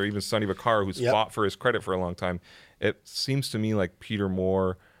Smith, or even Sonny Vaccaro, who's fought for his credit for a long time. It seems to me like Peter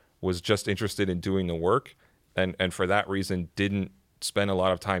Moore was just interested in doing the work, and for that reason didn't spend a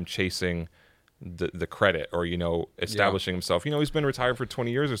lot of time chasing the credit or establishing himself. He's been retired for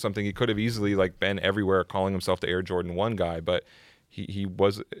 20 years or something. He could have easily like been everywhere calling himself the Air Jordan 1 guy, but he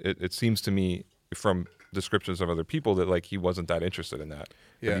was, it seems to me from descriptions of other people that like he wasn't that interested in that.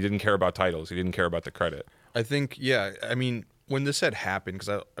 He didn't care about titles, he didn't care about the credit. I think when this had happened,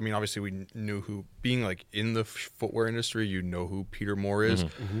 because obviously we knew who, being like in the footwear industry, you know who Peter Moore is,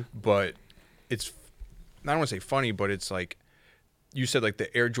 but it's, I don't want to say funny, but it's like you said, like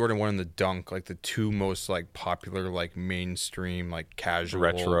the Air Jordan 1 and the Dunk, like the two most like popular, like mainstream, like casual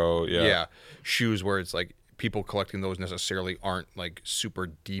retro shoes, where it's like people collecting those necessarily aren't like super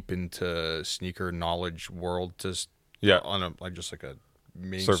deep into sneaker knowledge world, just on a like just like a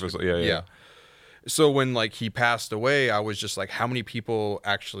surface. So when like he passed away, I was just like, how many people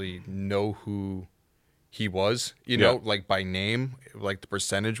actually know who he was, like by name, like the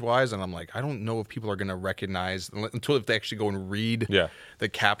percentage wise? And I'm like, I don't know if people are going to recognize until if they actually go and read the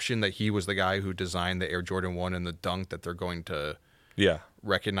caption that he was the guy who designed the Air Jordan 1 and the Dunk, that they're going to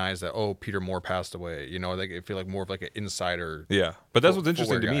recognize that, oh, Peter Moore passed away. They feel like more of like an insider. Yeah. But that's what's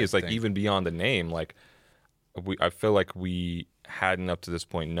interesting to me is like even beyond the name, like I feel like we hadn't up to this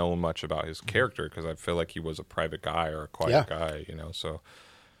point known much about his character, because I feel like he was a private guy or a quiet guy, so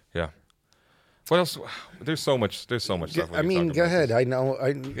yeah. What else? There's so much stuff. I mean, go ahead. I know.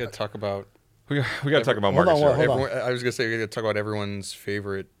 We got to talk about. We got to talk about Marcus Jordan. I was gonna say we got to talk about everyone's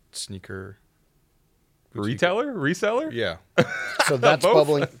favorite sneaker reseller. Yeah. So that's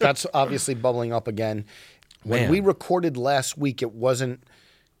bubbling. That's obviously bubbling up again. When we recorded last week, it wasn't.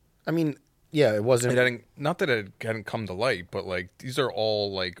 I mean, it wasn't. Not that it hadn't come to light, but like these are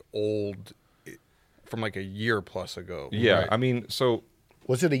all like old, from like a year plus ago. Yeah, right? I mean, so.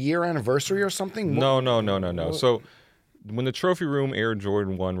 Was it a year anniversary or something? No. So when the Trophy Room Air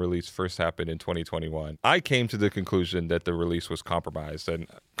Jordan 1 release first happened in 2021, I came to the conclusion that the release was compromised. And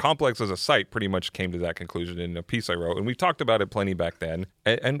Complex as a site pretty much came to that conclusion in a piece I wrote. And we talked about it plenty back then.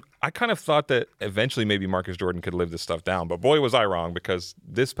 And I kind of thought that eventually maybe Marcus Jordan could live this stuff down. But boy, was I wrong, because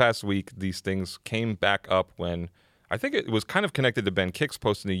this past week, these things came back up when I think it was kind of connected to Ben Kicks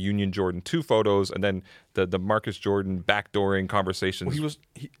posting the Union Jordan 2 photos, and then the Marcus Jordan backdooring conversations. Well,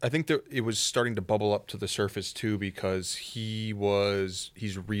 I think it was starting to bubble up to the surface too, because he's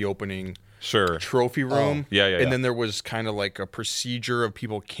reopening Trophy Room. And then there was kind of like a procedure of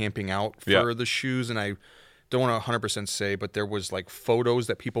people camping out for the shoes, and I don't want to 100% say, but there was like photos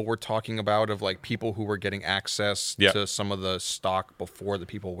that people were talking about of like people who were getting access to some of the stock before the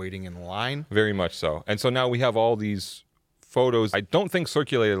people waiting in line. Very much so. And so now we have all these photos. I don't think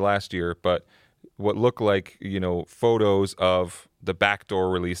circulated last year, but what look like, photos of the backdoor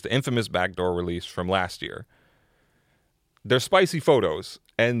release, the infamous backdoor release from last year. They're spicy photos,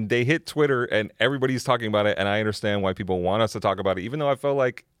 and they hit Twitter, and everybody's talking about it, and I understand why people want us to talk about it, even though I felt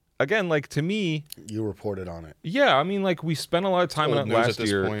like, again, like to me, you reported on it. Yeah, I mean, like we spent a lot of time on it last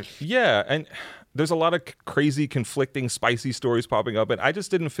year. Point. Yeah, and there's a lot of crazy, conflicting, spicy stories popping up, and I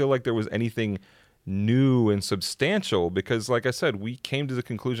just didn't feel like there was anything new and substantial, because, like I said, we came to the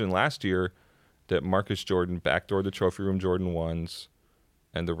conclusion last year that Marcus Jordan backdoored the Trophy Room Jordan 1s,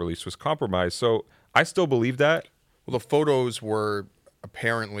 and the release was compromised. So I still believe that. Well, the photos were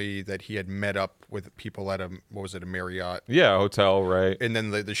apparently that he had met up with people at a Marriott? Yeah, hotel, right? And then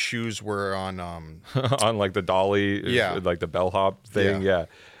the shoes were on on like the dolly, like the bellhop thing. Yeah.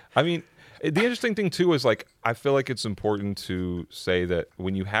 I mean, the interesting thing too is like I feel like it's important to say that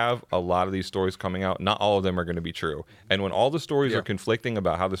when you have a lot of these stories coming out, not all of them are going to be true. And when all the stories are conflicting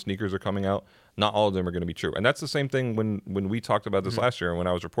about how the sneakers are coming out, not all of them are going to be true. And that's the same thing when we talked about this last year and when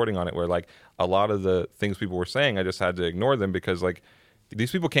I was reporting on it, where like a lot of the things people were saying, I just had to ignore them because like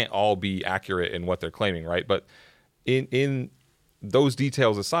these people can't all be accurate in what they're claiming, right? But in those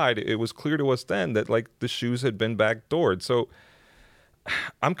details aside, it was clear to us then that like the shoes had been backdoored. So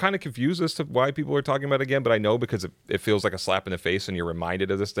I'm kind of confused as to why people are talking about it again, but I know because it feels like a slap in the face and you're reminded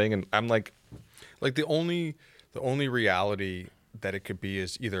of this thing. And I'm like the only reality that it could be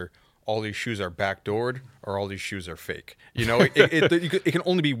is either all these shoes are backdoored or all these shoes are fake. It can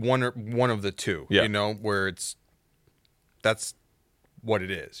only be one of the two, where that's what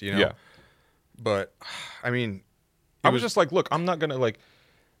it is, Yeah. But I mean, I was just like, look, I'm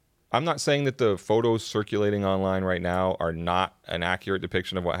not saying that the photos circulating online right now are not an accurate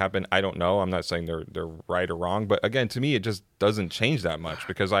depiction of what happened. I don't know. I'm not saying they're right or wrong, but again, to me, it just doesn't change that much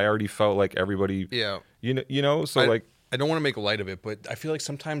because I already felt like everybody, so I don't want to make light of it, but I feel like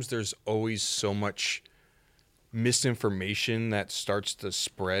sometimes there's always so much misinformation that starts to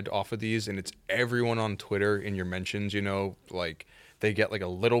spread off of these, and it's everyone on Twitter in your mentions, like they get like a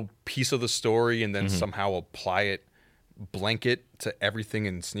little piece of the story and then somehow apply it blanket to everything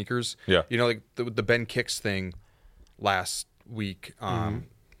in sneakers. Yeah. Like the Ben Kicks thing last week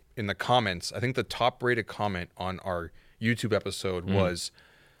in the comments, I think the top rated comment on our YouTube episode was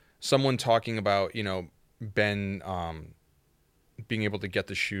someone talking about, Ben being able to get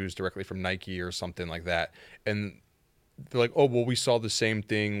the shoes directly from Nike or something like that. And they're like, oh, well, we saw the same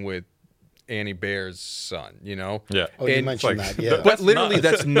thing with Annie Bear's son, Yeah. Oh, you mentioned that, yeah. But literally,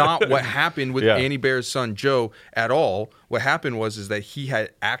 that's not what happened with Annie Bear's son, Joe, at all. What happened was that he had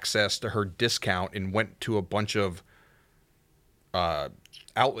access to her discount and went to a bunch of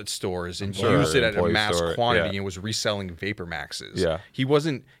outlet stores and used it at a mass quantity and was reselling Vapor Maxes. Yeah. He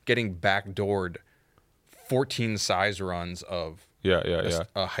wasn't getting backdoored 14 size runs of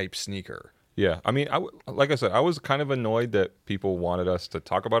a hype sneaker. Yeah, I mean, like I said, I was kind of annoyed that people wanted us to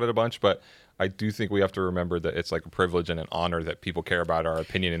talk about it a bunch, but I do think we have to remember that it's like a privilege and an honor that people care about our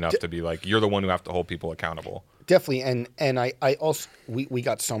opinion enough to be like, you're the one who have to hold people accountable. Definitely, and I also we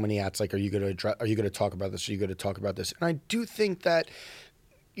got so many ads like, are you going to talk about this? Are you going to talk about this? And I do think that,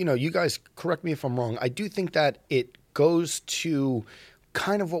 you guys correct me if I'm wrong. I do think that it goes to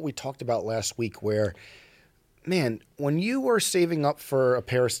kind of what we talked about last week, where, man, when you were saving up for a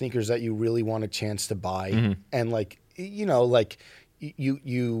pair of sneakers that you really want a chance to buy, and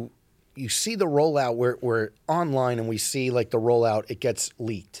you see the rollout where we're online and we see like the rollout, it gets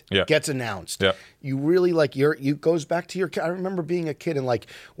leaked, gets announced. Yeah. You really you goes back to I remember being a kid and like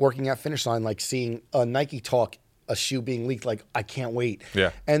working at Finish Line, like seeing a Nike Talk, a shoe being leaked, like I can't wait.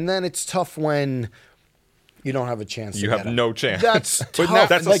 Yeah. And then it's tough when you don't have a chance. You have no chance. That's tough. But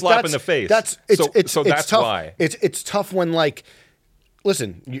that's a slap in the face. It's that's tough. why. It's tough when, like,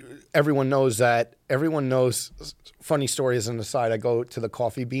 listen, everyone knows. Funny story as an aside, I go to the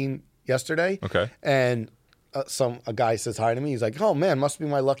Coffee Bean yesterday. Okay. And a guy says hi to me. He's like, "Oh man, must be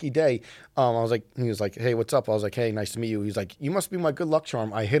my lucky day." He was like, "Hey, what's up?" I was like, "Hey, nice to meet you." He's like, "You must be my good luck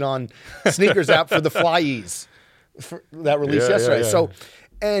charm. I hit on sneakers app for the Flyees that released yesterday." So,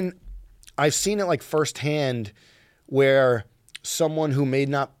 and I've seen it like firsthand where someone who may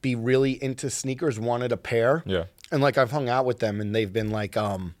not be really into sneakers wanted a pair. Yeah. And like I've hung out with them and they've been like,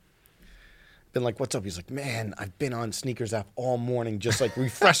 what's up? He's like, man, I've been on sneakers app all morning, just like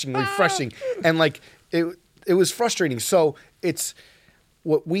refreshing. And like it was frustrating. So it's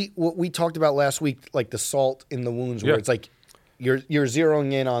what we talked about last week, like the salt in the wounds, where it's like you're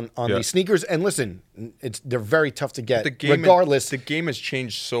zeroing in on these sneakers. And listen, they're very tough to get. Regardless, the game has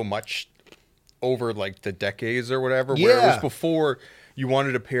changed so much over like the decades or whatever, where it was before you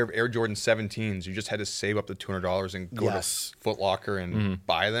wanted a pair of Air Jordan 17s, you just had to save up the $200 and go to Foot Locker and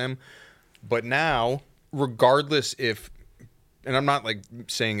buy them. But now, regardless if, and I'm not like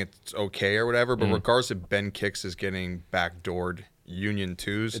saying it's okay or whatever, but regardless if Ben Kicks is getting backdoored Union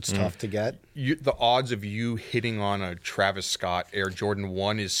 2s, it's tough to get. The odds of you hitting on a Travis Scott Air Jordan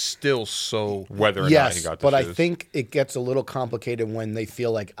 1 is still so... Whether or not he got the but shoes. I think it gets a little complicated when they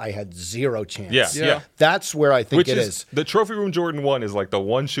feel like I had zero chance. Yeah. That's where I think Which it is. The Trophy Room Jordan 1 is like the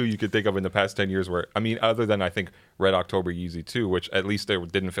one shoe you could think of in the past 10 years where, I mean, other than I think Red October Yeezy 2, which at least they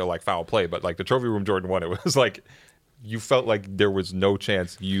didn't feel like foul play, but like the Trophy Room Jordan 1, it was like... You felt like there was no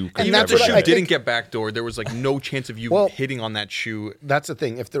chance you could even if the shoe didn't get backdoored, there was like no chance of you hitting on that shoe. That's the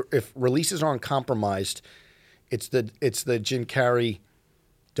thing. If releases aren't compromised, it's the Jim Carrey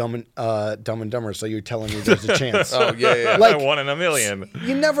Dumb and Dumber. So you're telling me there's a chance? Oh yeah. Like, 1 in a million.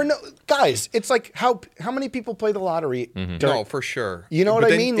 You never know, guys. It's like how many people play the lottery? No, for sure. You know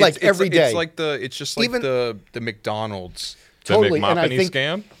what I mean? Like every day. It's just like the McDonald's. Totally, the and I McMoppany think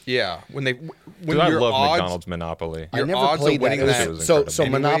scam. Yeah, when I love McDonald's Monopoly. I never odds played of winning that. that. So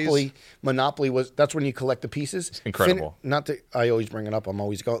Monopoly was that's when you collect the pieces. It's incredible. I always bring it up. I'm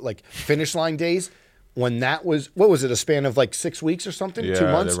always going like Finish Line days when that was what was it, a span of like 6 weeks or something, 2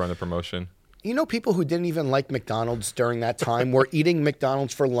 months. They run the promotion. You know, people who didn't even like McDonald's during that time were eating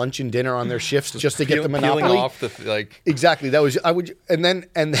McDonald's for lunch and dinner on their shifts just to get the monopoly. Peeling off the Exactly. That was and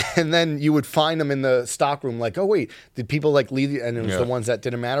then you would find them in the stockroom like, oh wait, did people like leave? And it was the ones that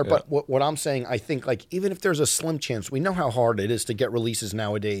didn't matter. Yeah. But what I'm saying, I think like even if there's a slim chance, we know how hard it is to get releases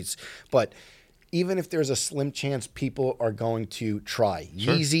nowadays, but even if there's a slim chance, people are going to try.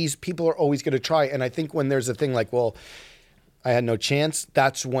 Sure. Yeezys, people are always going to try. And I think when there's a thing like, well, I had no chance,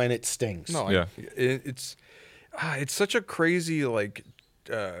 that's when it stings. No, it's such a crazy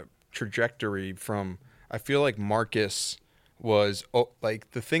trajectory from. I feel like Marcus was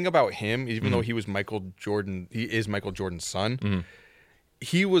like the thing about him, even though he was Michael Jordan, he is Michael Jordan's son. Mm-hmm.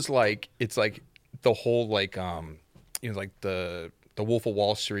 He was like, it's like the whole like like the Wolf of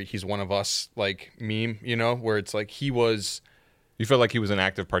Wall Street, he's one of us like meme, where it's like he was. You felt like he was an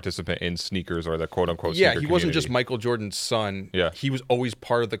active participant in sneakers or the quote unquote sneaker community. He wasn't just Michael Jordan's son. Yeah. He was always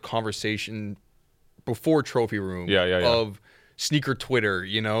part of the conversation before Trophy Room of sneaker Twitter,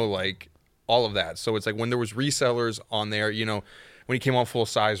 like all of that. So it's like when there was resellers on there, when he came on Full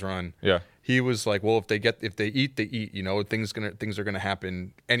Size Run, he was like, well, if they eat, they eat, things are gonna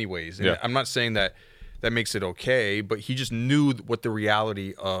happen anyways. And I'm not saying that makes it okay, but he just knew what the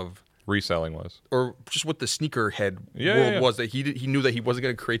reality of reselling was, or just what the sneakerhead world was, that he knew that he wasn't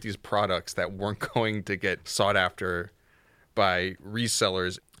going to create these products that weren't going to get sought after by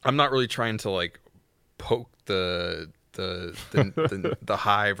resellers. I'm not really trying to like poke the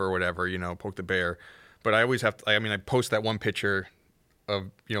hive or whatever, poke the bear, but I always have to. I post that one picture of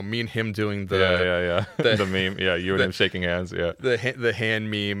me and him doing the the meme, you and him shaking hands, the hand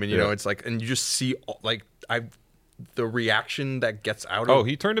meme, and it's like, and you just see like the reaction that gets out of. Oh,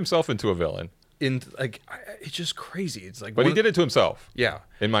 he turned himself into a villain. It's just crazy. It's like, but he did it to himself. Yeah,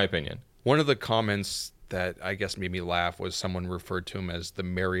 in my opinion. One of the comments that I guess made me laugh was someone referred to him as the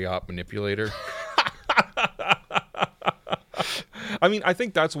Marriott manipulator. I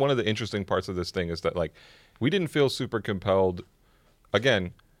think that's one of the interesting parts of this thing is that like we didn't feel super compelled,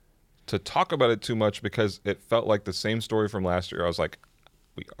 again, to talk about it too much because it felt like the same story from last year. I was like,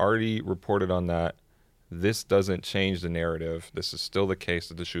 we already reported on that. This doesn't change the narrative. This is still the case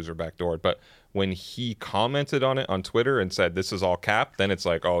that the shoes are backdoored. But when he commented on it on Twitter and said this is all cap, then it's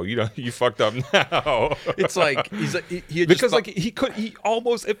like, oh, you fucked up now. It's like he because like he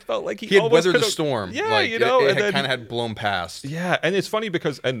almost, it felt like he had weathered the storm. Yeah, it kind of had blown past. Yeah, and it's funny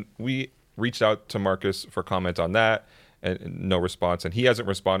because we reached out to Marcus for comment on that, and no response. And he hasn't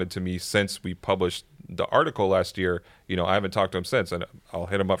responded to me since we published the article last year. I haven't talked to him since, and I'll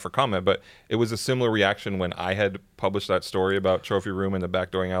hit him up for comment. But it was a similar reaction when I had published that story about Trophy Room and the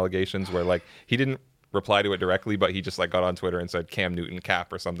backdooring allegations, where like he didn't reply to it directly, but he just like got on Twitter and said Cam Newton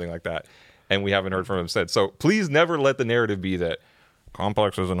cap or something like that. And we haven't heard from him since. So please never let the narrative be that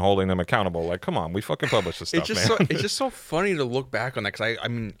Complex isn't holding them accountable. Like, come on, we fucking publish this stuff, man. It's just so funny to look back on that,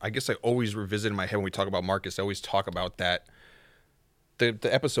 because I guess I always revisit in my head when we talk about Marcus. I always talk about that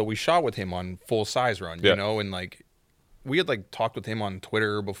the episode we shot with him on Full Size Run, and like we had like talked with him on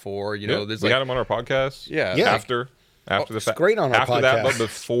Twitter before, we had him on our podcast. After the fact, great on our podcast. That, but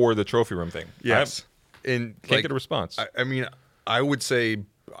before the Trophy Room thing. Yes, and can't get a response. I would say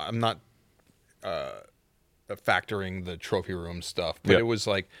I'm not factoring the Trophy Room stuff, but it was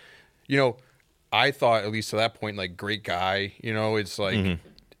like, I thought at least to that point, like, great guy, it's like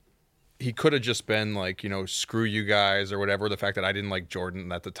he could have just been like, screw you guys or whatever. The fact that I didn't like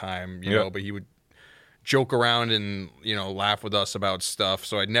Jordan at the time, but he would joke around and, laugh with us about stuff.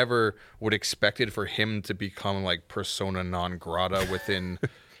 So I never would expect it for him to become like persona non grata within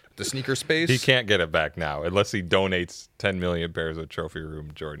the sneaker space. He can't get it back now unless he donates 10 million pairs of Trophy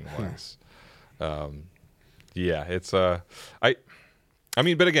Room Jordan 1s. Yeah, it's but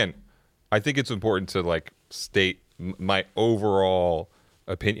again, I think it's important to like state my overall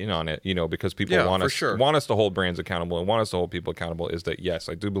opinion on it, because people want us to hold brands accountable and want us to hold people accountable. Is that, yes,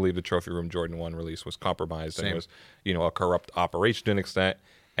 I do believe the Trophy Room Jordan 1 release was compromised and was, a corrupt operation to an extent.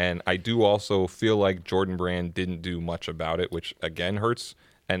 And I do also feel like Jordan Brand didn't do much about it, which again hurts.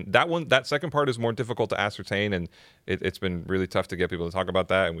 And that second part is more difficult to ascertain, and it's been really tough to get people to talk about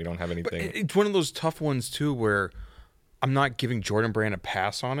that, and we don't have anything. But it's one of those tough ones too, where I'm not giving Jordan Brand a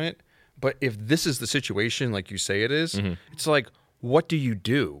pass on it. But if this is the situation, like you say it is, it's like, what do you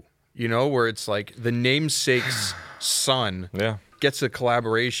do? Where it's like the namesake's son gets a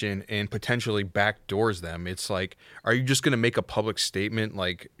collaboration and potentially backdoors them. It's like, are you just going to make a public statement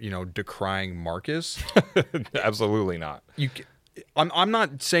like, decrying Marcus? Absolutely not. I'm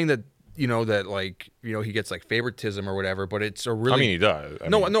not saying that, that like, he gets like favoritism or whatever, but it's a really... he does.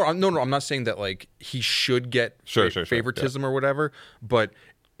 No, I'm not saying that like he should get favoritism or whatever, but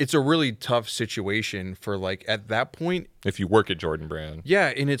it's a really tough situation for like at that point. If you work at Jordan Brand.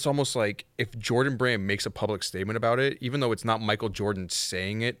 Yeah, and it's almost like if Jordan Brand makes a public statement about it, even though it's not Michael Jordan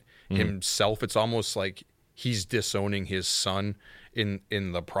saying it himself, it's almost like he's disowning his son in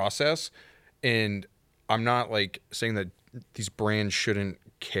the process. And I'm not like saying that these brands shouldn't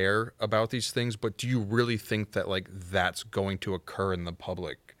care about these things, but do you really think that like that's going to occur in the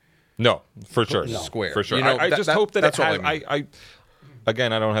public? No, for sure. Square. For sure. You know, I just hope that that's it has, all I mean.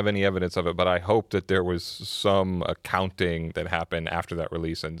 Again, I don't have any evidence of it, but I hope that there was some accounting that happened after that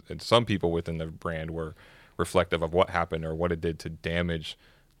release, and some people within the brand were reflective of what happened or what it did to damage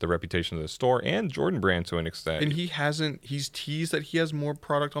the reputation of the store and Jordan Brand to an extent. And he's teased that he has more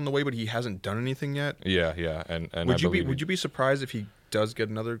product on the way, but he hasn't done anything yet. Yeah. And would you be surprised if he does get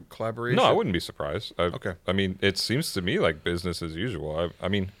another collaboration? No, I wouldn't be surprised. Okay. I mean, it seems to me like business as usual.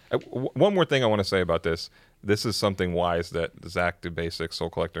 One more thing I want to say about this. This is something wise that Zach DeBasic, Soul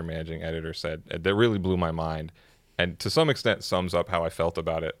Collector managing editor, said that really blew my mind, and to some extent sums up how I felt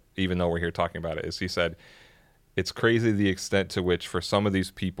about it, even though we're here talking about it. Is he said, it's crazy the extent to which for some of these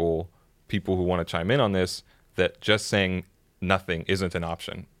people who want to chime in on this, that just saying nothing isn't an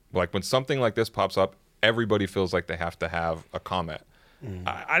option. Like when something like this pops up, everybody feels like they have to have a comment.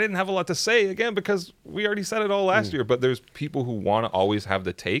 I didn't have a lot to say, again, because we already said it all last year, but there's people who want to always have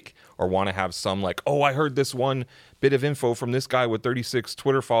the take or want to have some like, oh, I heard this one bit of info from this guy with 36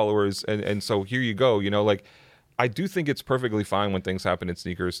 Twitter followers, and so here you go. You know, like, I do think it's perfectly fine when things happen in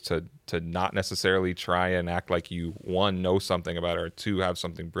sneakers to not necessarily try and act like you, one, know something about it, or two, have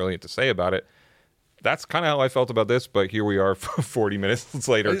something brilliant to say about it. That's kind of how I felt about this, but here we are 40 minutes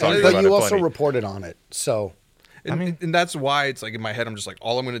later talking about it. But you also reported on it, so... And that's why it's like in my head, I'm just like,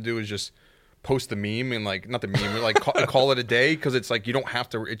 all I'm going to do is just post the meme and like, not the meme, like call it a day. Cause it's like, you don't have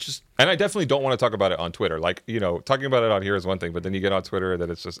to, it's just. And I definitely don't want to talk about it on Twitter. Like, you know, talking about it on here is one thing, but then you get on Twitter that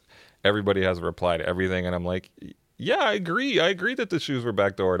it's just, everybody has a reply to everything. And I'm like, yeah, I agree that the shoes were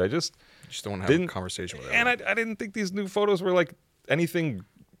backdoored. I just don't want to have a conversation with it. And I didn't think these new photos were like anything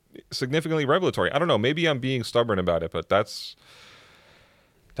significantly revelatory. I don't know. Maybe I'm being stubborn about it, but that's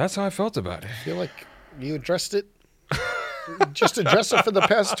how I felt about it. I feel like you addressed it. Just addressed it for the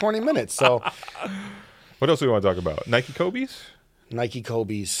past 20 minutes. So, what else do we want to talk about? Nike Kobe's? Nike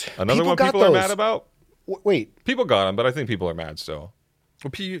Kobe's. Another one people are mad about? Wait. People got them, but I think people are mad still.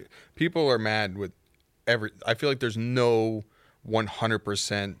 Well, people are mad with I feel like there's no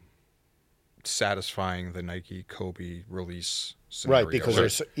 100% satisfying the Nike Kobe release scenario. Right, because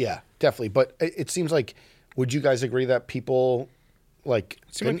there's, definitely. But it seems like, would you guys agree that people, like...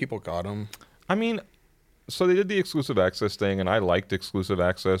 It seems like people got them. I mean... So they did the exclusive access thing, and I liked exclusive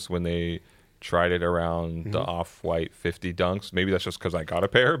access when they tried it around the Off-White 50 Dunks. Maybe that's just because I got a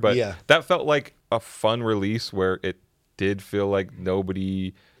pair, but that felt like a fun release where it did feel like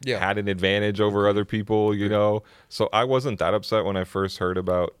nobody had an advantage over other people, you know? So I wasn't that upset when I first heard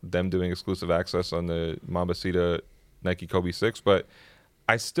about them doing exclusive access on the Mambasita Nike Kobe 6, but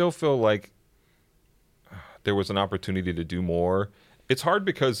I still feel like there was an opportunity to do more. It's hard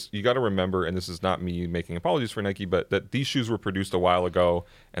because you got to remember, and this is not me making apologies for Nike, but that these shoes were produced a while ago,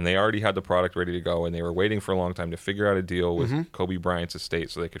 and they already had the product ready to go, and they were waiting for a long time to figure out a deal with Kobe Bryant's estate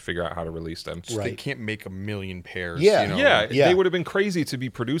so they could figure out how to release them. So they can't make 1 million pairs. Yeah. You know? Yeah, they would have been crazy to be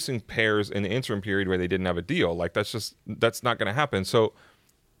producing pairs in the interim period where they didn't have a deal. Like, that's not going to happen. So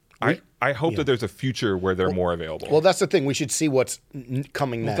I hope that there's a future where they're more available. Well, that's the thing. We should see what's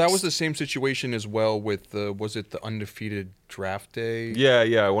coming next. That was the same situation as well with was it the undefeated draft day?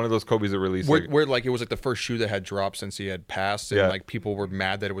 Yeah. One of those Kobe's that released. Where like it was like the first shoe that had dropped since he had passed. And like people were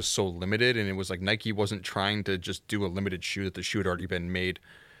mad that it was so limited. And it was like Nike wasn't trying to just do a limited shoe, that the shoe had already been made,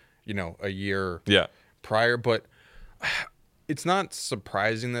 you know, a year prior. But it's not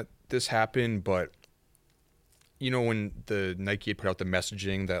surprising that this happened, but you know, when the Nike had put out the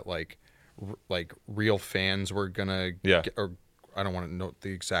messaging that like real fans were gonna get, or I don't want to note the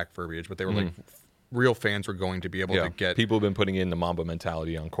exact verbiage, but they were like real fans were going to be able to get. People have been putting in the Mamba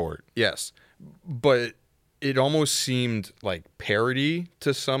mentality on court. Yes, but it almost seemed like parody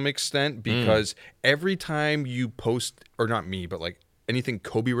to some extent, because every time you post, or not me, but like anything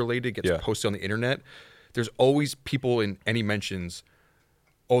Kobe related gets posted on the internet, there's always people in any mentions.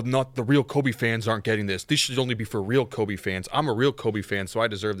 Oh, not the real Kobe fans aren't getting this. This should only be for real Kobe fans. I'm a real Kobe fan, so I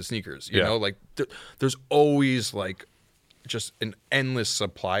deserve the sneakers. You know, like there's always like just an endless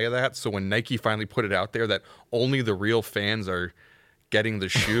supply of that. So when Nike finally put it out there that only the real fans are getting the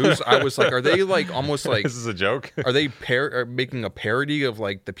shoes, I was like, are they like almost like this is a joke? Are they making a parody of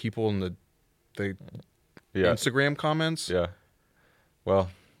like the people in the Instagram comments? Yeah. Well,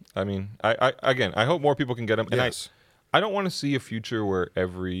 I mean, I hope more people can get them. And I don't want to see a future where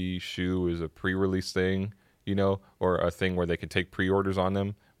every shoe is a pre-release thing, or a thing where they can take pre-orders on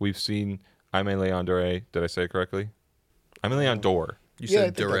them. We've seen Aimé Leon Dore. Did I say it correctly? Aimé Leon Dore. You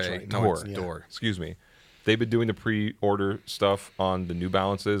said Dore. Right. No, it's Dore. Excuse me. They've been doing the pre-order stuff on the New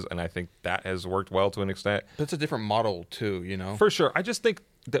Balances, and I think that has worked well to an extent. That's a different model too, For sure. I just think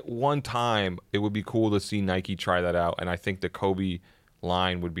that one time it would be cool to see Nike try that out, and I think the Kobe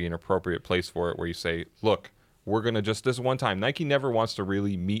line would be an appropriate place for it, where you say, look, we're going to just this one time. Nike never wants to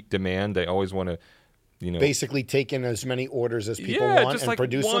really meet demand. They always want to, basically take in as many orders as people want just and like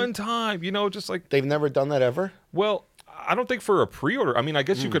produce one them. time, just like They've never done that ever? Well, I don't think for a pre-order. I mean, I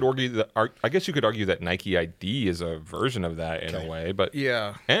guess you could argue that Nike ID is a version of that in a way, but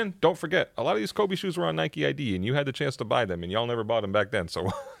yeah. And don't forget, a lot of these Kobe shoes were on Nike ID, and you had the chance to buy them, and y'all never bought them back then. So,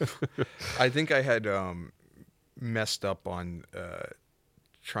 I think I had messed up on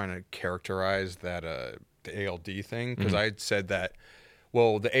trying to characterize that the ALD thing, because I had said that.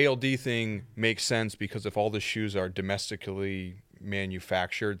 Well, the ALD thing makes sense because if all the shoes are domestically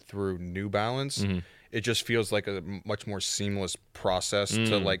manufactured through New Balance, it just feels like a much more seamless process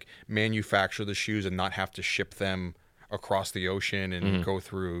to like manufacture the shoes and not have to ship them across the ocean and go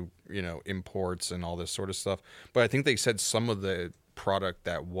through, imports and all this sort of stuff. But I think they said some of the product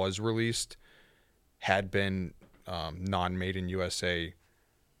that was released had been non-made in USA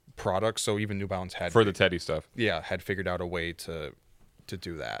products. So even New Balance had for the Teddy stuff. Yeah, had figured out a way to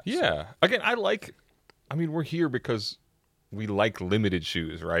do that. Yeah. So. Again, we're here because we like limited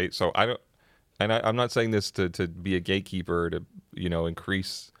shoes, right? So I'm not saying this to be a gatekeeper to,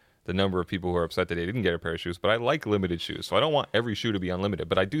 increase the number of people who are upset that they didn't get a pair of shoes, but I like limited shoes. So I don't want every shoe to be unlimited,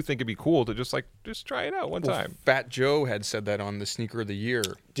 but I do think it'd be cool to just try it out one time. Fat Joe had said that on the Sneaker of the Year.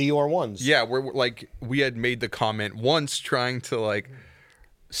 Dior ones. Yeah, we had made the comment once trying to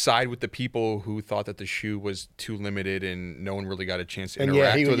side with the people who thought that the shoe was too limited and no one really got a chance to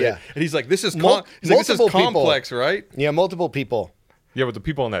interact with it. And he's like, this is this is complex, right? Yeah, multiple people. Yeah, but the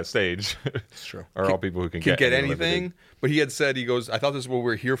people on that stage are all people who can get anything. Limited. But he had said, he goes, I thought this is what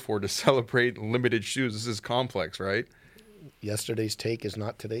we're here for, to celebrate limited shoes. This is complex, right? Yesterday's take is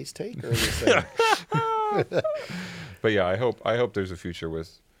not today's take? Or is it But yeah, I hope there's a future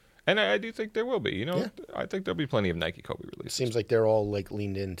with... And I do think there will be. I think there'll be plenty of Nike Kobe releases. Seems like they're all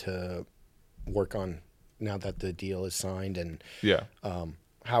leaned in to work on now that the deal is signed and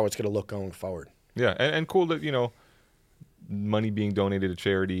how it's going to look going forward. Yeah, and cool that money being donated to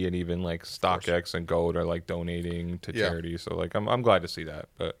charity, and even StockX and Gold are donating to charity. So I'm glad to see that,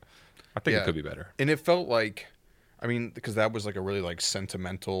 but I think it could be better. And it felt because that was a really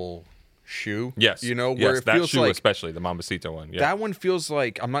sentimental shoe. Yes. Where it that feels shoe especially, the Mambasito one. Yeah. That one feels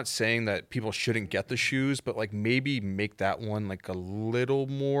I'm not saying that people shouldn't get the shoes, but maybe make that one a little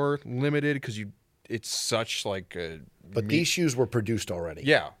more limited, because it's such But these shoes were produced already.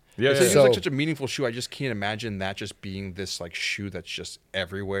 Yeah. Yeah. It seems such a meaningful shoe. I just can't imagine that just being this shoe that's just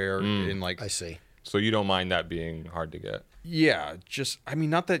everywhere I see. So you don't mind that being hard to get? Yeah. Just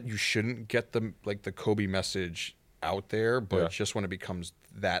not that you shouldn't get the the Kobe message out there, but just when it becomes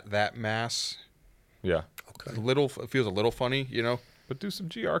that mass, okay, it feels a little funny, But do some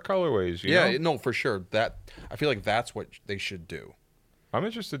GR colorways, you know? No, for sure. That I feel that's what they should do. I'm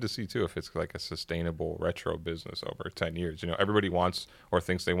interested to see too if it's a sustainable retro business over 10 years. Everybody wants or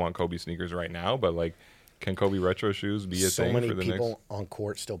thinks they want Kobe sneakers right now, but can Kobe retro shoes be a thing for the next? So many people on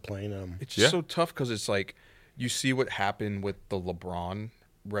court still playing them. It's just so tough because it's you see what happened with the LeBron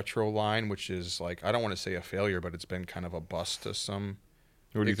retro line, which is I don't want to say a failure, but it's been kind of a bust to some.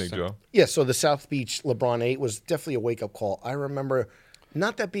 What do you think, Joe? Yeah, so the South Beach LeBron 8 was definitely a wake-up call. I remember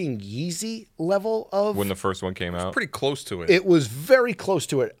not that being Yeezy level of... When the first one came out? Pretty close to it. It was very close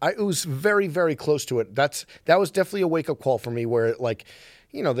to it. It was very, very close to it. That was definitely a wake-up call for me where,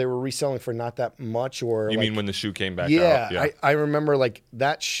 they were reselling for not that much or... You mean when the shoe came back out? Yeah, I remember,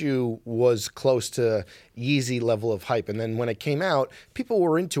 that shoe was close to Yeezy level of hype. And then when it came out, people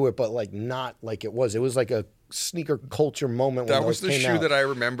were into it, but, not like it was. It was a sneaker culture moment when that was the shoe out. that I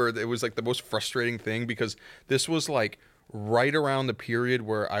remember. It was the most frustrating thing because this was right around the period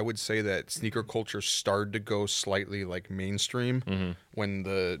where I would say that sneaker culture started to go slightly mainstream when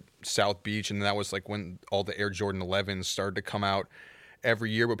the South Beach, and that was when all the Air Jordan 11s started to come out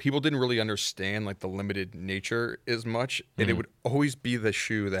every year, but people didn't really understand the limited nature as much, and it would always be the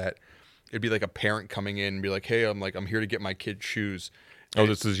shoe that it'd be a parent coming in and be hey, I'm here to get my kid shoes. Oh,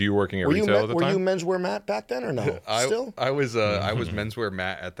 this is you working at retail at the time? Were you menswear Matt back then or no? Still? I was menswear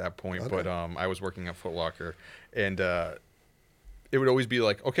Matt at that point, but I was working at Foot Locker, and it would always be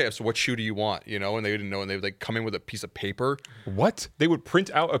like, okay, so what shoe do you want? You know, and they didn't know, and they would like come in with a piece of paper. What? They would print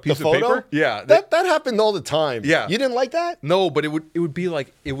out a piece The of photo? paper? Yeah, That happened all the time. Yeah. You didn't like that? no, but it would be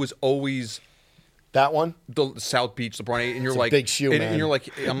like it was always That one? the South Beach LeBron 8, and you're It's a like big shoe, and man. you're like,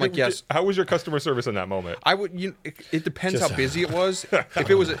 I'm like, yes. How was your customer service in that moment? I would. It depends Just- how busy it was. If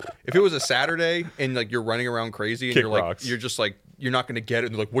it was a Saturday and like you're running around crazy and Kick you're like rocks. you're just like you're not going to get it,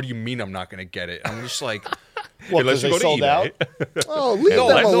 and they're like, what do you mean I'm not going to get it? I'm just like, What, Unless because you they go to sold eBay. out? Oh, leave No,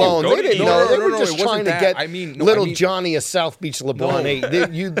 them no, alone. go They to didn't eBay. know. They No, were no, just it wasn't trying to that. get I mean, little Johnny a South Beach LeBron 8.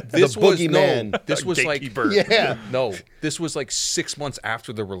 The this was boogeyman. This was like Gatekeeper. Yeah. no, this was like 6 months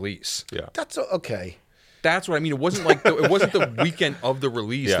after the release. Yeah. That's okay. That's what I mean. It wasn't like it wasn't the weekend of the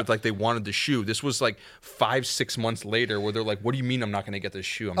release Yeah. that like they wanted the shoe. This was like 5-6 months later where they're like, "What do you mean I'm not going to get this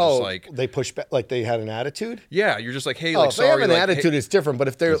shoe?" I'm Oh, just like, they pushed back, like they had an attitude? "Yeah." You're just like, "Hey, Oh, like if they have sorry." an like, attitude, hey, it's different. But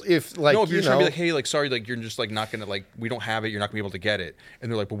if they're, if like, no, if you're you just trying know, to be like, "Hey, like sorry," like you're just like not gonna like we don't have it. You're not gonna be able to get it. And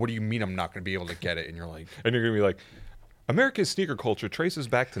they're like, "But what do you mean I'm not gonna be able to get it?" And you're like, And you're going to be like, America's sneaker culture traces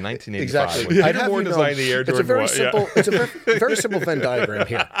back to 1985. exactly. When I'd Peter have Moore you know, designed the Air it's a Jordan very 1. simple. It's a very simple Venn diagram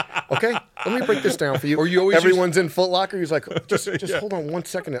here. Okay, let me break this down for you. Or you always everyone's in Foot Locker. He's like, just hold on 1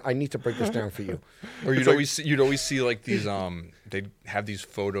 second. I need to break this down for you. or you'd always see like these they'd have these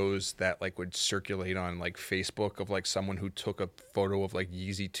photos that like would circulate on like Facebook of like someone who took a photo of like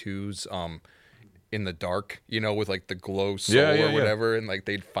Yeezy 2s in the dark, you know, with like the glow sole or whatever, and like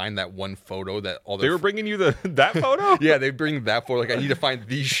they'd find that one photo that all They were bringing you that photo? yeah, they bring that photo. Like I need to find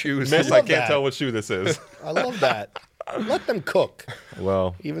these shoes. Miss, I I love can't that. tell what shoe this is. I love that. Let them cook,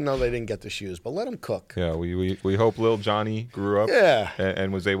 Well, even though they didn't get the shoes. But let them cook. yeah, we hope Lil Johnny grew up Yeah.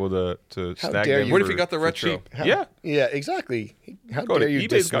 and was able to How snag dare them you. What if for- you got the for retro? cheap. Yeah. Yeah, exactly. How Go to dare you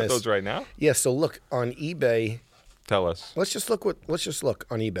eBay's dismiss? got those right now. Yeah. So look on eBay. Tell us. Let's just look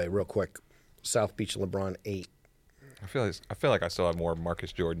on eBay real quick. South Beach LeBron 8. I feel like I still have more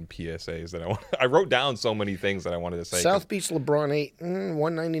Marcus Jordan PSAs than I want. I wrote down so many things that I wanted to say. South Beach LeBron 8,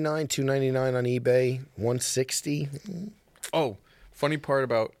 $199, $299 on eBay, $160. Oh, funny part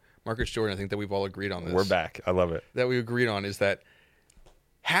about Marcus Jordan, I think that we've all agreed on this. We're back. I love it. That we agreed on is that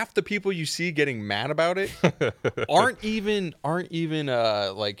half the people you see getting mad about it aren't even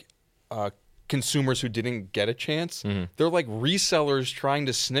consumers who didn't get a chance. Mm-hmm. They're like resellers trying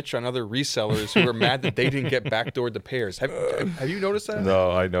to snitch on other resellers who are mad that they didn't get backdoored the pairs. Have you noticed that?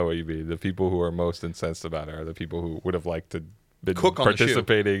 No, I know what you mean. The people who are most incensed about it are the people who would have liked to been Cook on the shoe.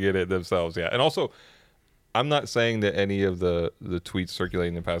 participating in it themselves. Yeah, and also, I'm not saying that any of the tweets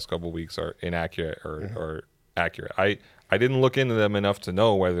circulating the past couple of weeks are inaccurate or accurate. I didn't look into them enough to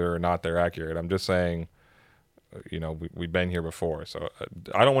know whether or not they're accurate. I'm just saying, you know, we've been here before, so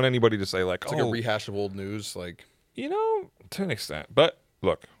I don't want anybody to say like, It's like a rehash of old news. Like, you know, to an extent. But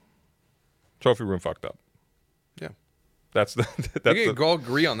look, trophy room fucked up. yeah. That's We can all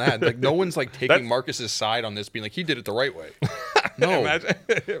agree on that. Like, no one's like taking That's- Marcus's side on this, being like, he did it the right way. No, imagine.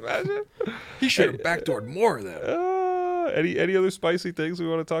 he should have backdoored more of them. Any other spicy things we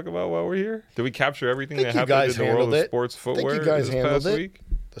want to talk about while we're here? Did we capture everything I think that you happened guys in the world handled of it. sports I footwear think you guys this handled past it. week?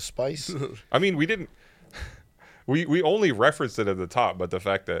 The spice. I mean, we didn't. We only referenced it at the top, but the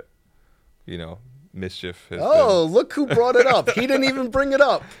fact that, you know, mischief has Oh, look who brought it up. He didn't even bring it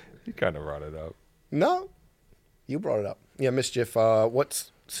up. he kind of brought it up. No, you brought it up. Yeah, mischief.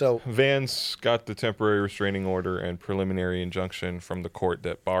 Vans got the temporary restraining order and preliminary injunction from the court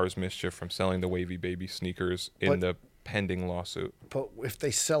that bars mischief from selling the Wavy Baby sneakers in the pending lawsuit. But if they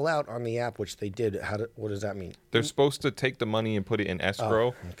sell out on the app, which they did, what does that mean? They're supposed to take the money and put it in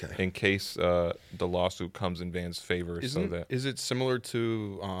escrow okay. in case the lawsuit comes in Vans' favor. Is it similar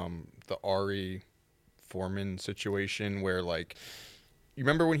to the Ari Foreman situation where, like, you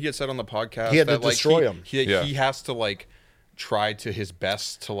remember when he had said on the podcast He had to that, like, destroy him. He has to, like, try to his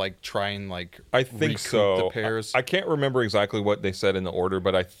best to, like, try and, like, I think recoup so. the pairs? I can't remember exactly what they said in the order,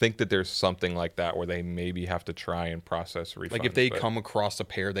 but I think that there's something like that where they maybe have to try and process refunds. Like, if they come across a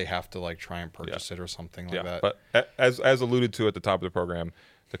pair, they have to, like, try and purchase it or something like that. But as alluded to at the top of the program,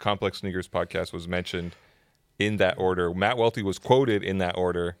 the Complex Sneakers podcast was mentioned in that order. Matt Welty was quoted in that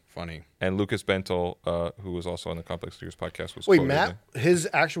order. Funny. And Lucas Bentel, who was also on the Complex Sneakers podcast, was Wait, quoted. Matt, his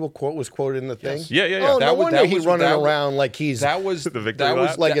actual quote was quoted in the thing? Yeah. Oh, That no was- wonder that he's was- running that was- around like he's... That was The victory that was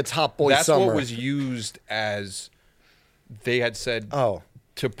lap? like that- it's Hot Boy that's Summer. What was used as they had said Oh.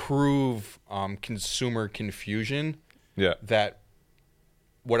 to prove consumer confusion. Yeah. That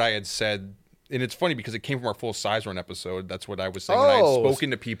what I had said, and it's funny because it came from our full size run episode. That's what I was saying when I had spoken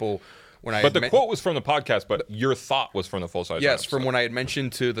to people. When But the quote was from the podcast, but your thought was from the full size. Yes, from when I had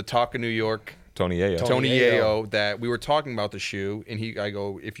mentioned to the Talk of New York Tony Ayo. Tony Ayo, that we were talking about the shoe, and I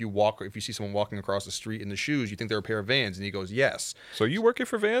go, if you see someone walking across the street in the shoes, you think they're a pair of Vans, and he goes, yes. So you working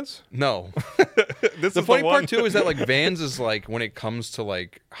for Vans? No. The funny part too is that like Vans is like when it comes to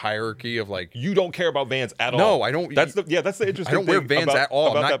like hierarchy of like you don't care about Vans at all. No, I don't. That's the interesting. I don't wear Vans about, at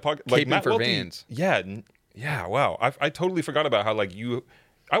all. About I'm not that caping like, for Welty, Vans. Yeah. Wow. I totally forgot about how like you.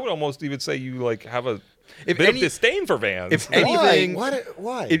 I would almost even say you like have a bit of disdain for Vans. If anything,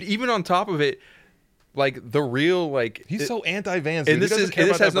 why? Even on top of it, like the real like he's so anti-Vans, and this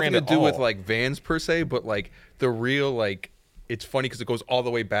has nothing to do with like Vans per se, but like the real like it's funny because it goes all the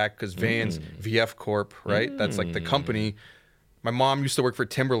way back because Vans VF Corp, right? That's like the company. My mom used to work for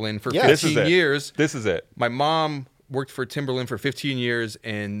Timberland for 15 years. This is it. My mom worked for Timberland for 15 years,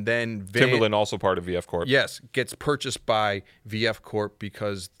 and then Timberland also part of VF Corp. Yes, gets purchased by VF Corp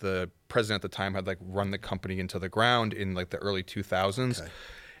because the president at the time had like run the company into the ground in like the early 2000s. Okay.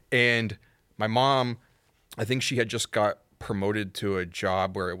 And my mom, I think she had just got promoted to a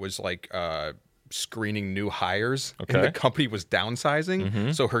job where it was like screening new hires, and the company was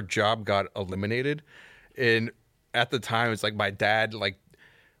downsizing, so her job got eliminated. And at the time, it's like my dad like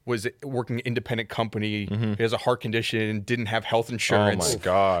was working an independent company. He has a heart condition, didn't have health insurance. Oh my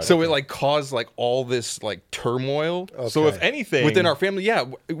God. So it like caused like all this like turmoil. Okay. So if anything within our family,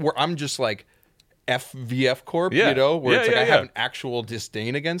 where I'm just like FVF Corp, you know, where it's like I have an actual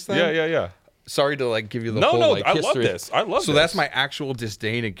disdain against them. Yeah. Sorry to like give you the whole like history. I love this. So that's my actual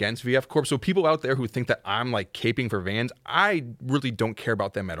disdain against VF Corp. So people out there who think that I'm like caping for Vans, I really don't care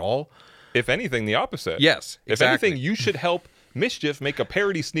about them at all. If anything, the opposite. Yes, exactly. If anything, you should help Mischief make a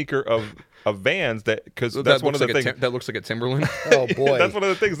parody sneaker of Vans because that's one of the things that looks like a Timberland. Oh boy, that's one of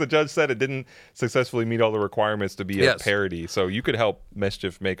the things the judge said it didn't successfully meet all the requirements to be a parody. So you could help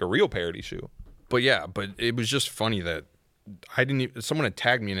Mischief make a real parody shoe. But it was just funny that someone had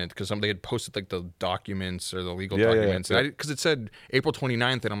tagged me in it because they had posted like the documents or the legal documents because it said April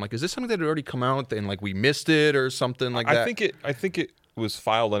 29th, and I'm like, is this something that had already come out and like we missed it or something like that? I think it was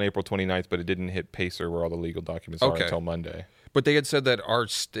filed on April 29th, but it didn't hit Pacer where all the legal documents are until Monday. But they had said that our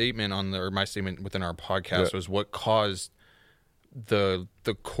statement my statement within our podcast was what caused the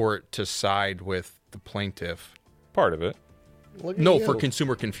court to side with the plaintiff. Part of it. For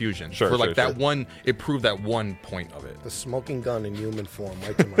consumer confusion. That one, it proved that one point of it. The smoking gun in human form,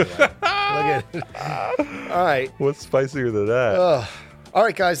 right to my right. Look at it. All right. What's spicier than that? All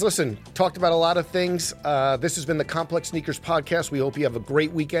right, guys, listen, talked about a lot of things. This has been the Complex Sneakers Podcast. We hope you have a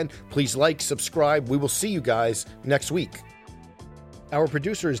great weekend. Please like, subscribe. We will see you guys next week. Our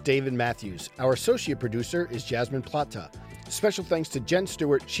producer is David Matthews. Our associate producer is Jasmine Plata. Special thanks to Jen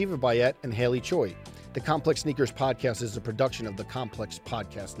Stewart, Shiva Bayet, and Haley Choi. The Complex Sneakers Podcast is a production of the Complex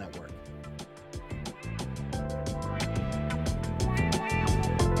Podcast Network.